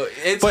 Bro,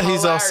 it's but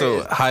hilarious. He's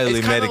also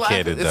highly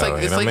medicated, though.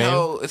 It's like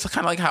how it's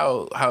kind of like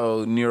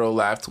how Nero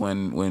laughed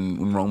when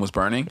Rome was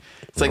burning.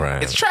 It's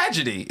like it's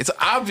tragedy. It's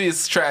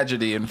obvious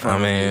tragedy in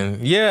front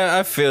of you. Yeah,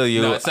 I feel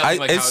you. No, it's not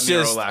like how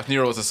Nero laughed.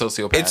 Nero was a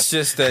sociopath. It's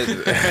just that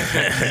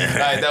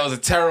that was a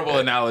terrible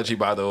analogy,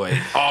 by the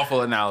way.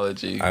 Awful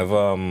analogy. I've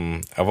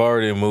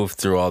already moved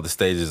through all the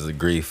stages of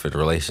grief in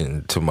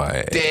relation to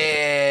my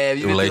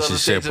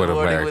relationship with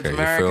America. You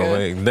feel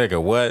me?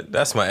 Nigga, what?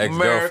 That's my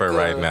ex-girlfriend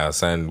right now,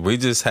 son. We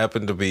just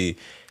happen to be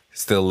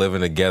still living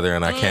together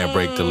and I can't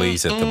break the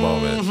lease at the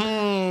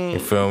moment. You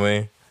feel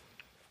me?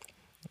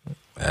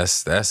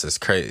 That's just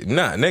crazy.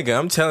 Nah, nigga,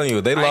 I'm telling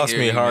you, they lost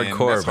me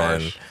hardcore,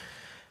 man.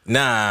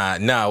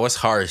 Nah, what's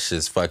harsh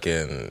is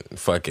fucking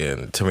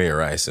Tamir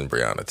Rice and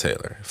Breonna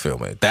Taylor. Feel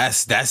me?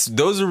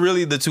 Those are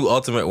really the two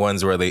ultimate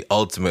ones where they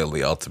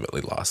ultimately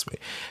lost me.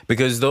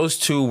 Because those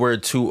two were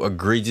two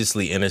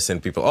egregiously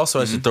innocent people.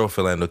 Also, I should throw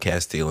Philando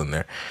Castile in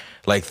there.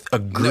 Like,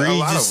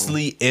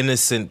 egregiously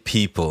innocent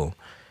people.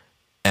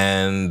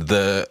 And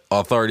the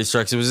authority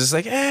structure was just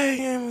like,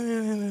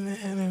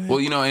 well,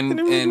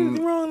 and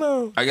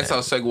I guess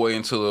I'll segue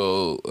into a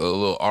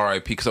little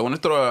RIP because I want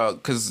to throw out,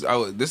 because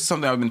this is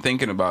something I've been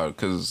thinking about,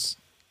 because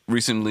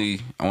recently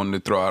I wanted to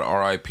throw out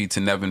RIP to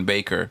Nevin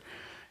Baker,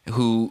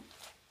 who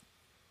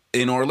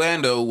in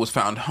Orlando was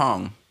found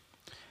hung.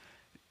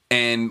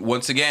 And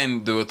once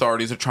again, the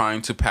authorities are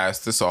trying to pass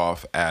this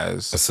off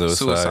as a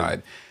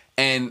suicide.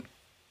 And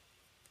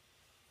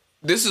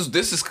this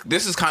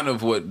is kind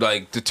of what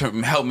like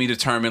helped me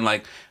determine,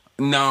 like,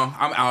 no,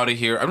 I'm out of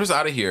here. I'm just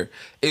out of here.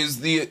 Is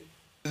the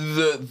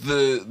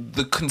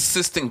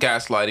consistent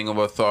gaslighting of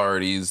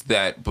authorities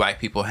that black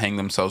people hang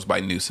themselves by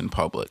noose in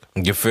public.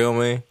 You feel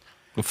me?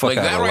 Like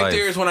that right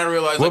there is when I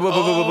realized, like,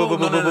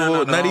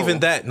 no. Not even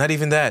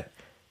that.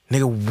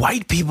 Nigga,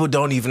 white people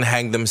don't even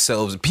hang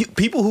themselves.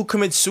 People who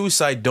commit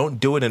suicide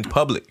don't do it in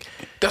public.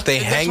 They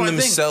hang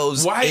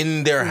themselves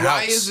in their house.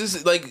 Why is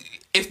this like?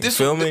 If this,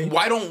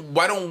 why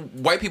don't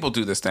white people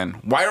do this then?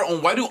 Why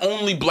do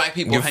only black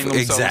people hang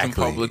themselves in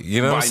public?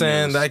 You know what I'm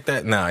saying? News? Like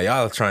that? Nah,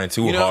 y'all are trying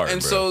too hard.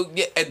 And bro. So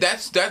yeah,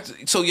 that's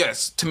so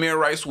yes, Tamir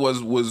Rice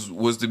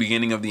was the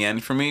beginning of the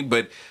end for me,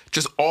 but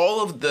just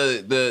all of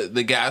the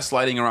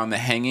gaslighting around the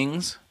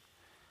hangings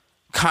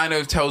kind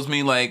of tells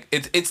me like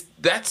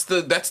that's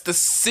the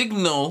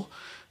signal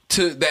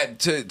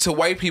to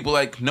white people,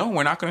 like, no,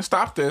 we're not going to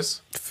stop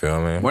this.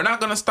 Feel me? We're not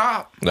going to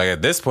stop. Like,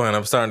 at this point,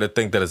 I'm starting to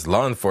think that it's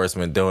law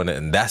enforcement doing it,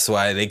 and that's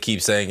why they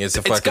keep saying it's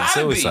a fucking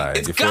suicide.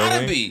 It's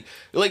gotta be.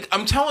 Like,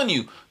 I'm telling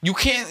you, you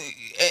can't.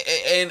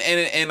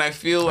 And I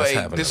feel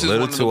like this is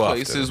one of the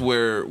places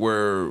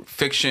where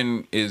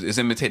fiction is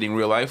imitating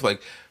real life.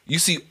 Like, you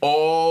see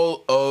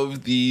all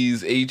of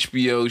these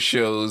HBO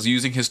shows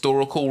using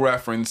historical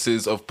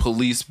references of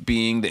police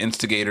being the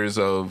instigators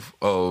of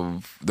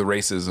the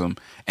racism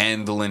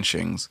and the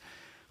lynchings.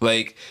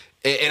 Like,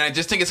 and I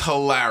just think it's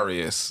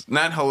hilarious.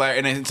 Not hilarious,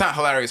 and it's not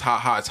hilarious,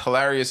 haha. It's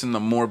hilarious in the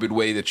morbid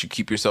way that you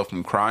keep yourself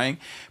from crying,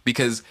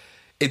 because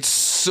it's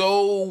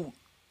so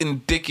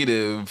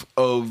indicative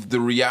of the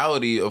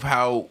reality of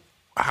how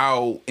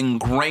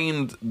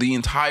ingrained the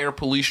entire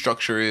police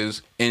structure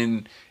is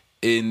in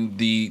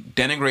the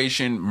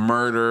denigration,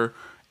 murder,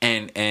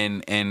 and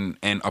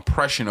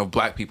oppression of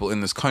black people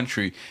in this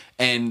country.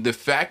 And the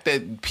fact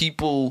that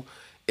people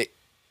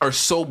are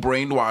so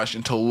brainwashed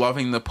into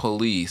loving the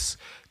police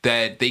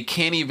that they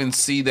can't even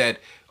see that,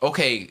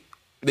 okay,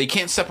 they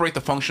can't separate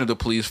the function of the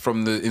police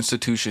from the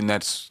institution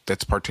that's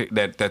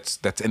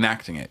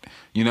enacting it.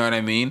 You know what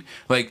I mean?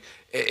 Like,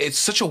 it's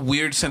such a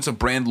weird sense of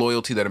brand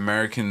loyalty that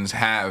Americans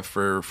have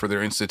for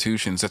their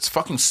institutions. That's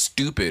fucking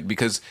stupid,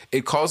 because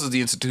it causes the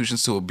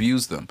institutions to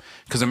abuse them.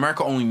 Because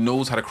America only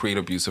knows how to create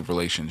abusive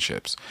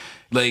relationships.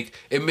 Like,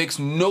 it makes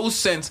no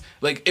sense.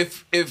 Like,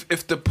 if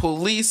the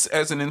police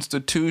as an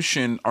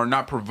institution are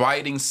not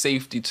providing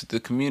safety to the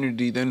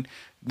community, then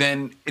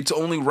it's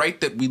only right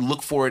that we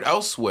look for it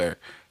elsewhere.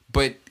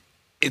 But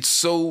it's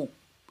so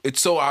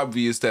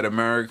obvious that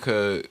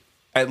America,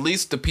 at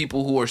least the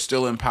people who are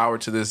still in power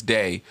to this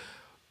day,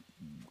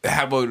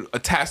 have a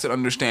tacit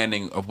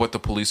understanding of what the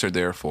police are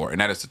there for,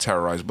 and that is to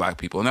terrorize black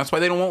people, and that's why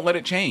they won't let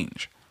it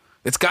change.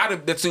 That's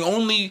the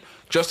only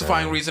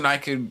justifying reason I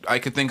could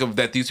think of,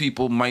 that these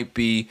people might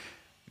be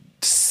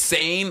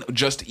sane,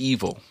 just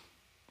evil.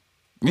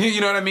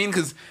 You know what I mean?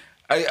 Because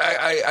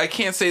I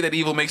can't say that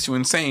evil makes you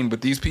insane,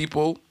 but these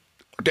people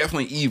are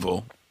definitely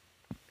evil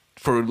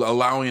for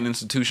allowing an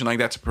institution like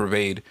that to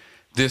pervade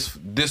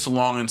this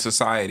long in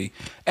society,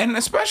 and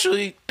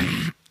especially,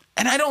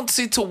 and I don't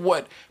see to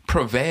what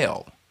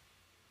prevail.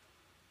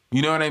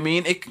 You know what I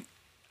mean?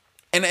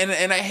 And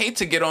I hate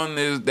to get on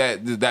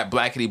that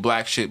blackity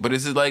black shit, but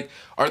is it like,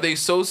 are they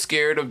so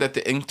scared of that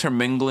the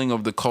intermingling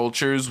of the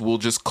cultures will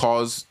just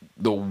cause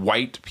the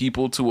white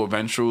people to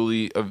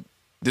eventually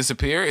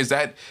disappear? Is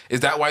that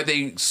why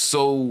they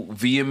so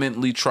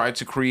vehemently try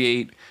to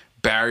create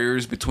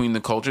barriers between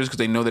the cultures? Because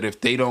they know that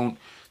if they don't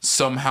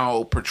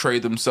somehow portray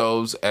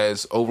themselves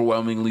as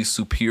overwhelmingly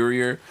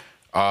superior,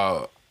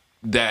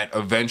 that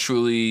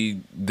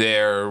eventually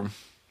their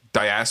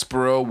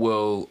diaspora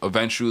will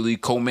eventually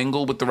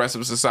commingle with the rest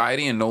of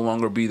society and no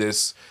longer be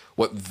this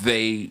what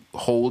they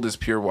hold as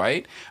pure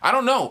white. I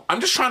don't know. I'm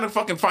just trying to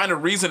fucking find a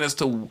reason as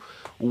to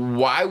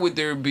why would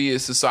there be a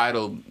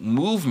societal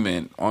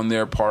movement on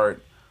their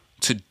part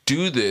to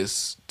do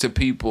this to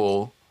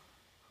people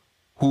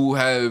who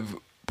have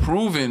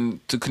proven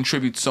to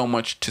contribute so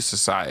much to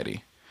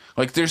society.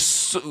 Like there's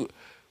so,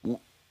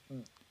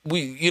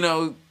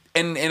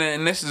 and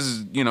this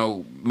is,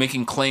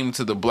 making claim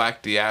to the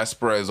black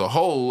diaspora as a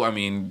whole. I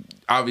mean,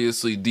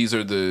 obviously these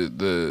are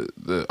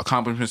the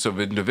accomplishments of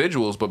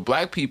individuals, but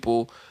black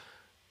people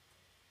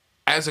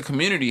as a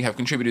community have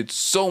contributed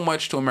so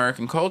much to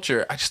American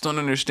culture. I just don't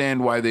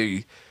understand why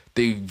they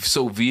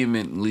so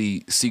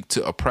vehemently seek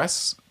to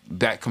oppress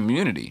that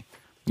community.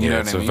 You know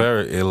what I mean? It's a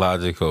very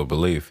illogical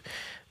belief,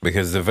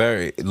 because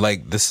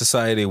the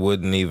society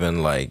wouldn't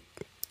even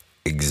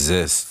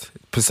exist.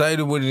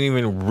 Society wouldn't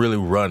even really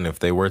run if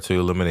they were to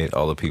eliminate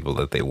all the people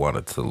that they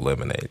wanted to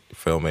eliminate.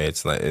 Feel me?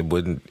 It's not. It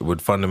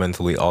would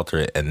fundamentally alter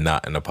it, and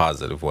not in a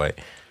positive way.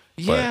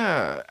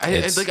 Yeah,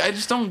 I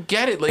just don't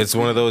get it. It's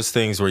one of those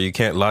things where you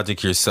can't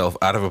logic yourself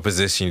out of a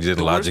position you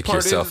didn't logic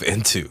yourself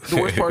into.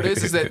 The worst part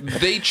is that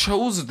they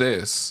chose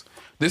this.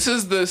 This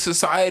is the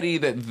society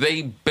that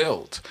they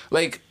built.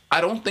 I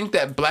don't think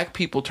that black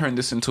people turned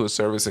this into a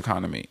service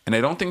economy. And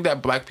I don't think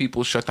that black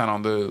people shut down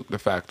on the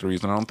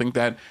factories. And I don't think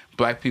that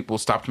black people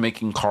stopped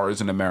making cars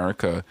in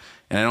America.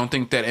 And I don't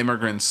think that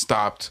immigrants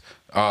started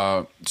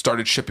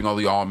shipping all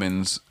the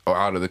almonds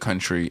out of the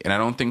country. And I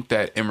don't think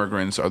that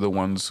immigrants are the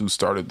ones who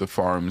started the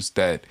farms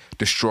that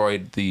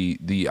destroyed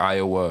the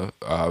Iowa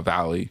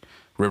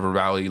River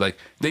Valley.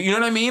 You know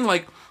what I mean?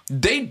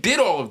 They did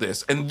all of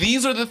this. And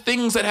these are the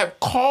things that have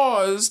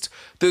caused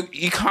the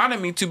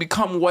economy to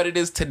become what it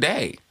is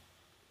today.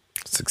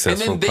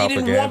 Successful and then they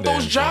didn't want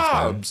those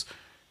jobs.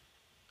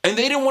 And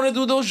they didn't want to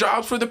do those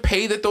jobs for the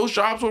pay that those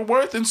jobs were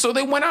worth. And so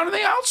they went out and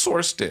they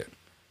outsourced it.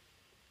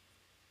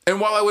 And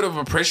while I would have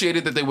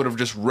appreciated that they would have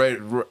just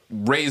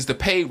raised the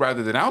pay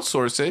rather than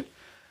outsource it,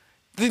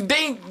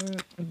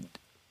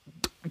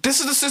 this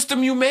is the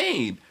system you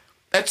made.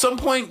 At some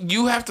point,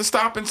 you have to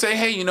stop and say,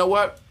 hey, you know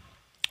what?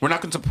 We're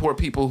not going to support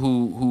people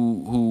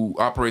who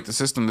operate the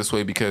system this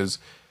way, because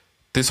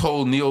this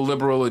whole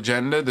neoliberal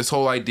agenda, this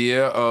whole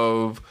idea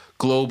of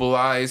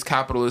globalized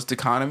capitalist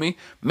economy,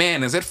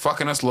 man, is it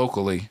fucking us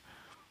locally?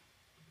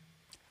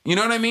 You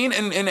know what I mean?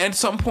 And at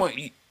some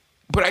point,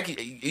 but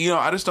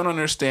I just don't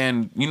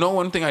understand.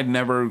 One thing I'd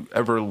never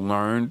ever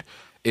learned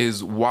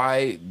is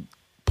why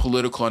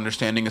political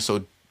understanding is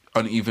so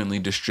unevenly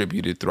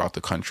distributed throughout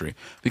the country.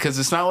 Because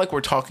it's not like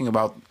we're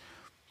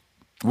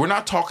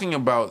not talking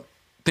about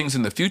things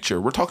in the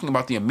future. We're talking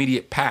about the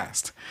immediate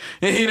past.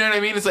 You know what I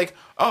mean? It's like,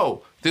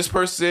 oh, this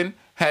person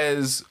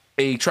has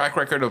a track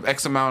record of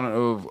X amount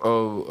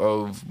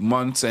of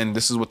months, and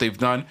this is what they've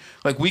done.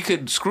 We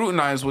could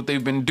scrutinize what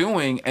they've been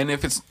doing, and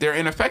if they're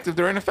ineffective,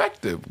 they're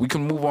ineffective. We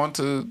can move on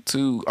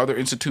to other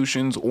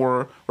institutions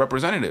or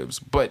representatives,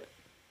 but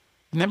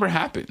it never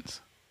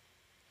happens.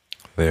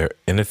 They're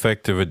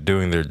ineffective at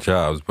doing their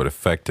jobs, but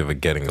effective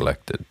at getting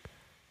elected.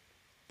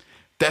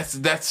 That's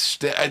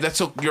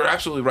so, you're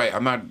absolutely right.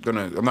 I'm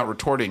not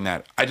retorting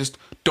that. I just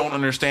don't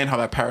understand how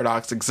that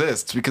paradox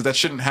exists, because that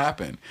shouldn't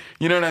happen.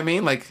 You know what I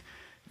mean?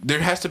 There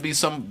has to be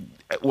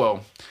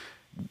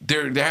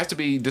there has to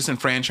be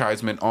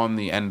disenfranchisement on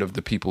the end of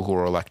the people who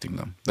are electing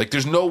them.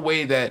 There's no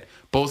way that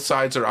both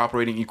sides are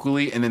operating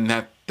equally, and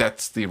then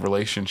that's the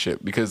relationship,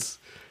 because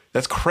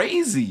that's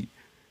crazy.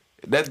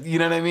 You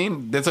know what I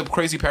mean? That's a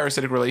crazy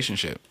parasitic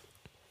relationship.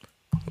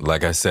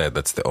 Like I said,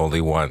 that's the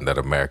only one that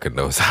America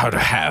knows how to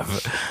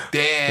have.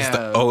 Damn. It's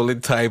the only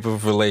type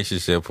of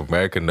relationship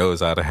America knows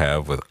how to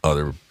have with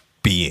other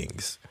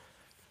beings.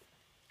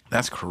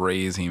 That's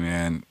crazy,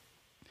 man.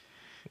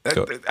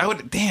 I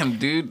would, damn,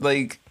 dude.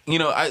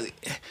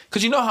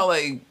 Because how,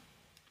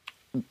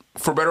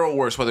 for better or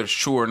worse, whether it's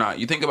true or not,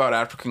 you think about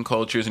African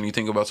cultures and you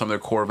think about some of their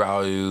core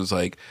values,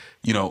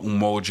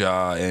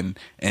 umoja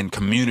and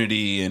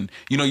community, and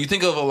you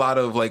think of a lot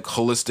of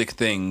holistic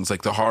things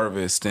like the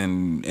harvest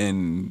and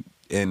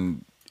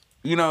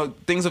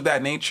things of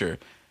that nature.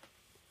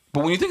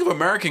 But when you think of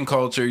American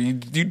culture, you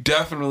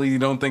definitely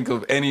don't think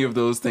of any of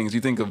those things.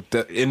 You think of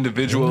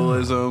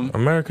individualism.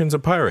 Americans are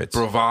pirates.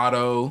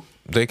 Bravado.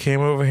 They came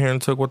over here and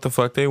took what the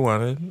fuck they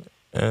wanted.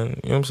 And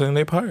you know what I'm saying?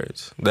 They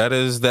pirates. That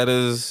is.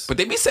 But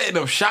they be setting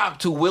up shop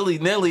too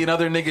willy-nilly and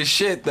other niggas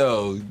shit,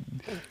 though.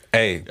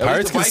 Hey,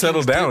 pirates can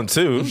settle down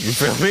too. You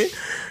feel me?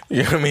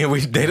 You know what I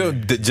mean? They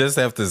don't just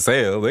have to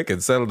sail. They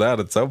can settle down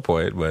at some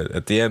point. But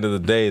at the end of the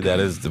day, that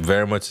is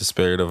very much the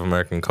spirit of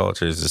American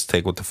culture, is just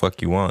take what the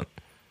fuck you want.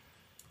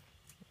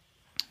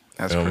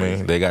 That's crazy. What I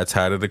mean? They got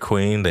tired of the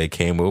queen. They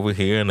came over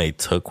here and they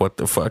took what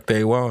the fuck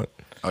they want.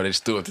 Oh, they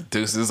just threw it to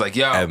deuces.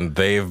 Yo. And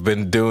they've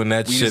been doing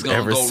that shit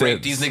ever since.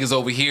 Rape these niggas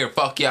over here.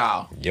 Fuck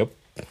y'all. Yep.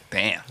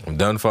 Damn. I'm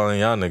done following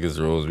y'all niggas'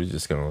 rules. We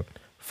just gonna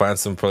find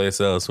some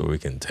place else where we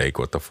can take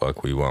what the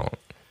fuck we want.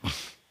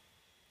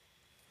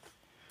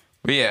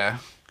 But yeah,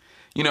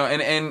 you know,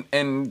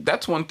 and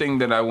that's one thing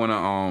that I want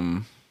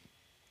to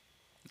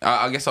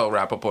I guess I'll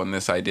wrap up on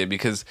this idea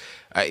because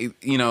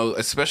you know,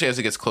 especially as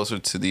it gets closer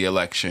to the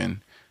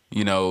election,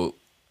 you know,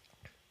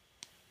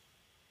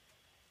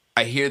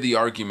 I hear the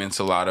arguments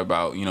a lot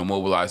about, you know,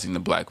 mobilizing the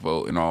black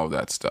vote and all of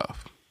that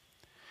stuff.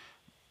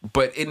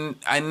 But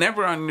I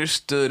never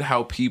understood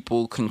how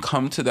people can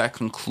come to that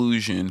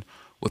conclusion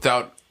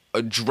without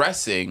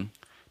addressing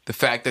the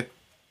fact that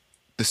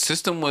the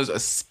system was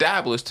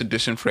established to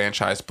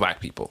disenfranchise black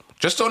people,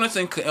 just on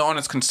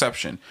its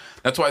conception.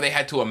 That's why they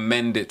had to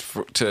amend it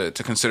to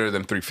consider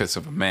them 3/5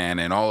 of a man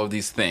and all of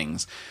these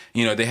things.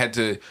 You know, they had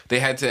to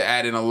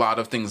add in a lot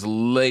of things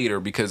later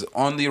because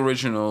on the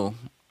original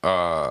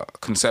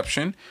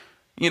conception,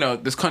 you know,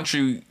 this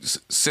country's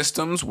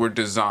systems were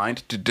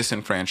designed to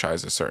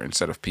disenfranchise a certain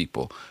set of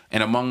people,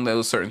 and among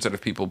those certain set of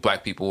people,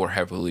 black people were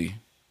heavily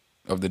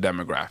of the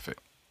demographic.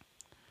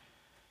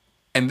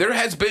 And there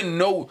has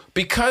been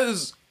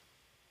because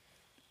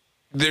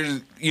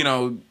there's, you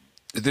know,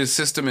 this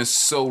system is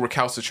so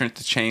recalcitrant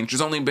to change. There's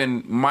only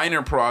been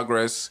minor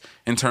progress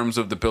in terms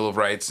of the Bill of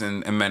Rights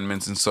and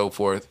amendments and so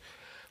forth.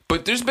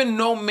 But there's been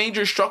no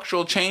major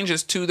structural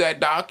changes to that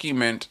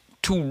document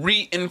to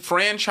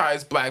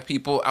re-enfranchise black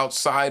people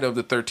outside of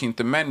the 13th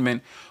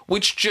Amendment,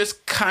 which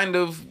just kind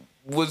of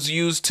was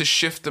used to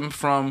shift them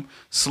from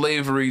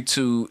slavery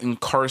to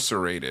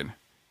incarcerated.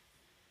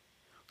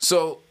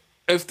 So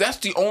if that's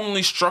the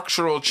only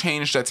structural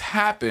change that's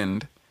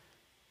happened,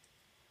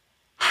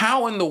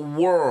 how in the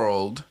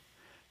world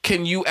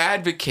can you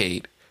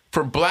advocate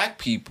for black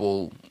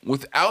people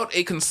without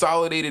a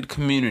consolidated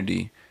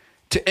community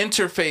to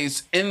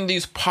interface in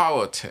these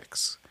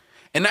politics?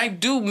 And I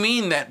do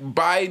mean that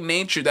by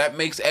nature, that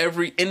makes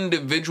every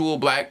individual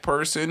black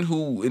person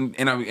who,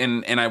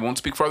 and I won't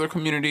speak for other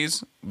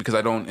communities because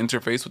I don't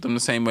interface with them the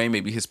same way.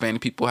 Maybe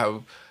Hispanic people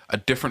have a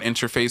different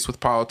interface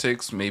with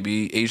politics.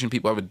 Maybe Asian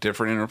people have a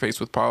different interface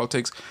with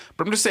politics.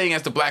 But I'm just saying,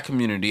 as the black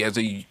community, as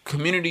a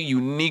community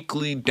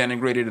uniquely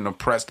denigrated and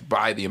oppressed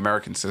by the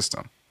American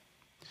system,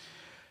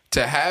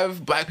 to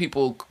have black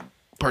people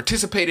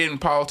participate in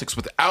politics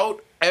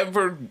without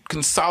ever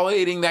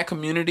consolidating that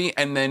community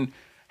and then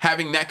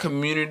having that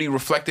community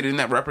reflected in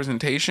that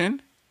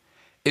representation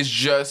is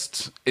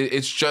just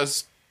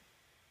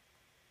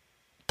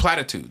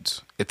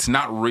platitudes. It's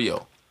not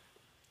real.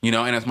 You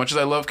know, and as much as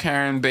I love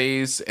Karen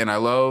Bass and I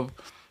love,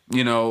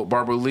 you know,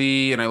 Barbara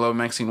Lee and I love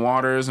Maxine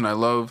Waters and I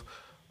love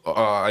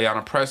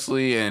Ayanna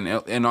Pressley and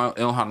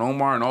Ilhan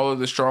Omar and all of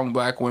the strong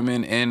black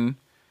women in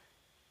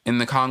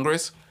the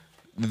Congress,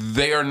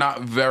 they are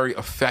not very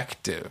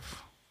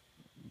effective.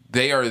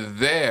 They are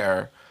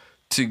there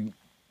to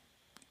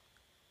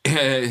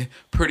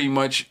pretty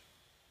much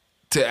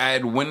to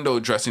add window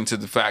dressing to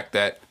the fact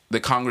that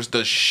the Congress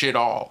does shit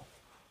all.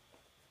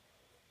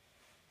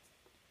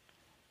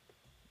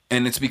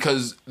 And it's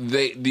because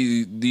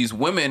these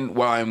women,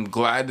 while I'm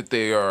glad that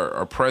they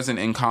are present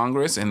in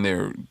Congress and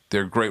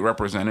they're great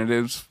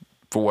representatives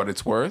for what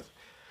it's worth,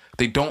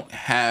 they're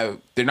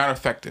not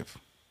effective.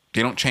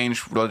 They don't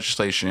change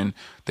legislation.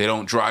 They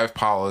don't drive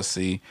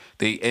policy.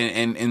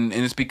 And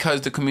it's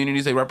because the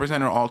communities they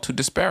represent are all too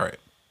disparate.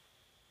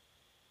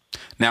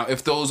 Now,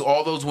 if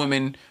all those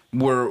women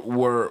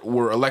were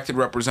elected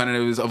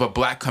representatives of a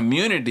black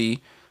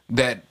community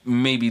that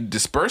may be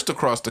dispersed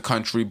across the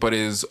country but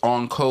is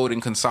on code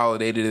and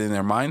consolidated in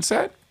their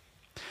mindset,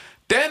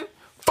 then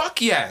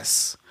fuck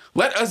yes.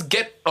 Let us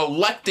get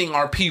electing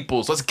our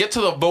peoples. Let's get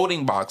to the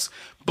voting box.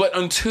 But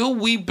until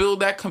we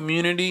build that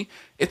community,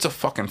 it's a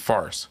fucking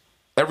farce.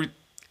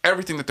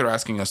 Everything that they're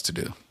asking us to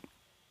do.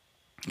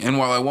 And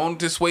while I won't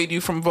dissuade you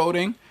from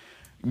voting,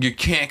 you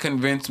can't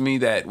convince me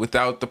that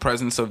without the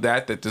presence of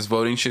that this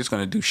voting shit's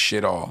going to do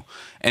shit all.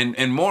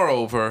 And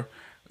moreover,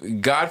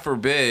 God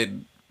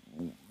forbid,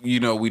 you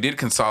know, we did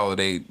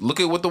consolidate. Look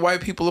at what the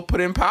white people have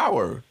put in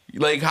power.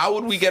 Like, how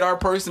would we get our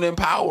person in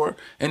power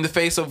in the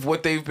face of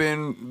what they've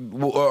been,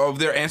 of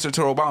their answer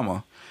to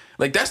Obama?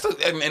 Like, that's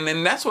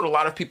and that's what a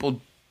lot of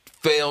people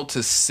fail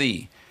to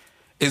see.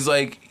 Is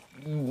like,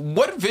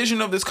 what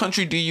vision of this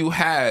country do you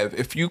have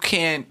if you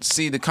can't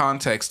see the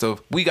context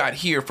of we got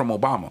here from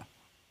Obama?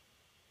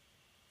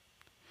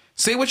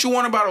 Say what you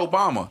want about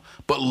Obama,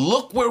 but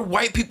look where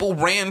white people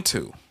ran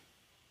to.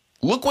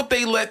 Look what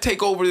they let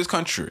take over this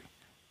country.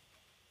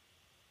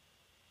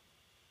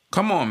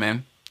 Come on,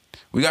 man.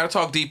 We got to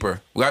talk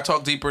deeper. We got to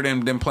talk deeper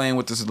than playing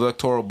with this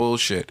electoral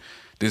bullshit.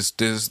 This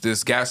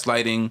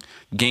gaslighting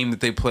game that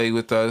they play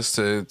with us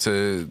to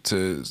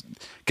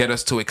get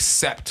us to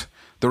accept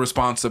the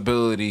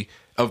responsibility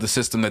of the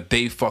system that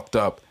they fucked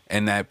up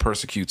and that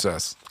persecutes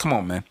us. Come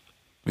on, man.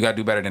 We got to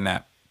do better than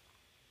that.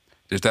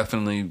 There's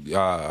definitely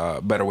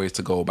better ways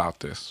to go about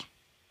this,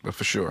 but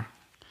for sure.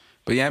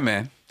 But yeah,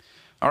 man.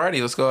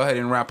 Alrighty, let's go ahead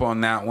and wrap on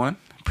that one.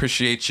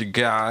 Appreciate you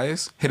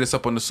guys. Hit us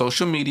up on the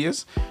social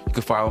medias. You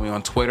can follow me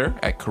on Twitter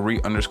at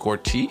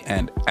Kari_T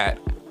and at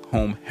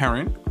Home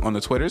Heron on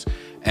the Twitters,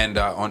 and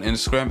on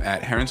Instagram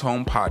at Heron's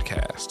Home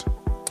Podcast.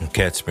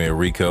 Catch me at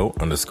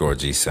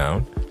Rico_G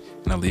Sound.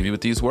 And I'll leave you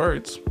with these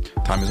words.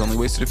 Time is only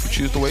wasted if you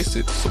choose to waste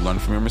it. So learn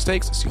from your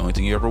mistakes. It's the only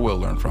thing you ever will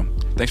learn from.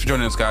 Thanks for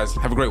joining us, guys.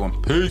 Have a great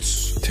one.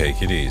 Peace.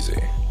 Take it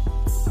easy.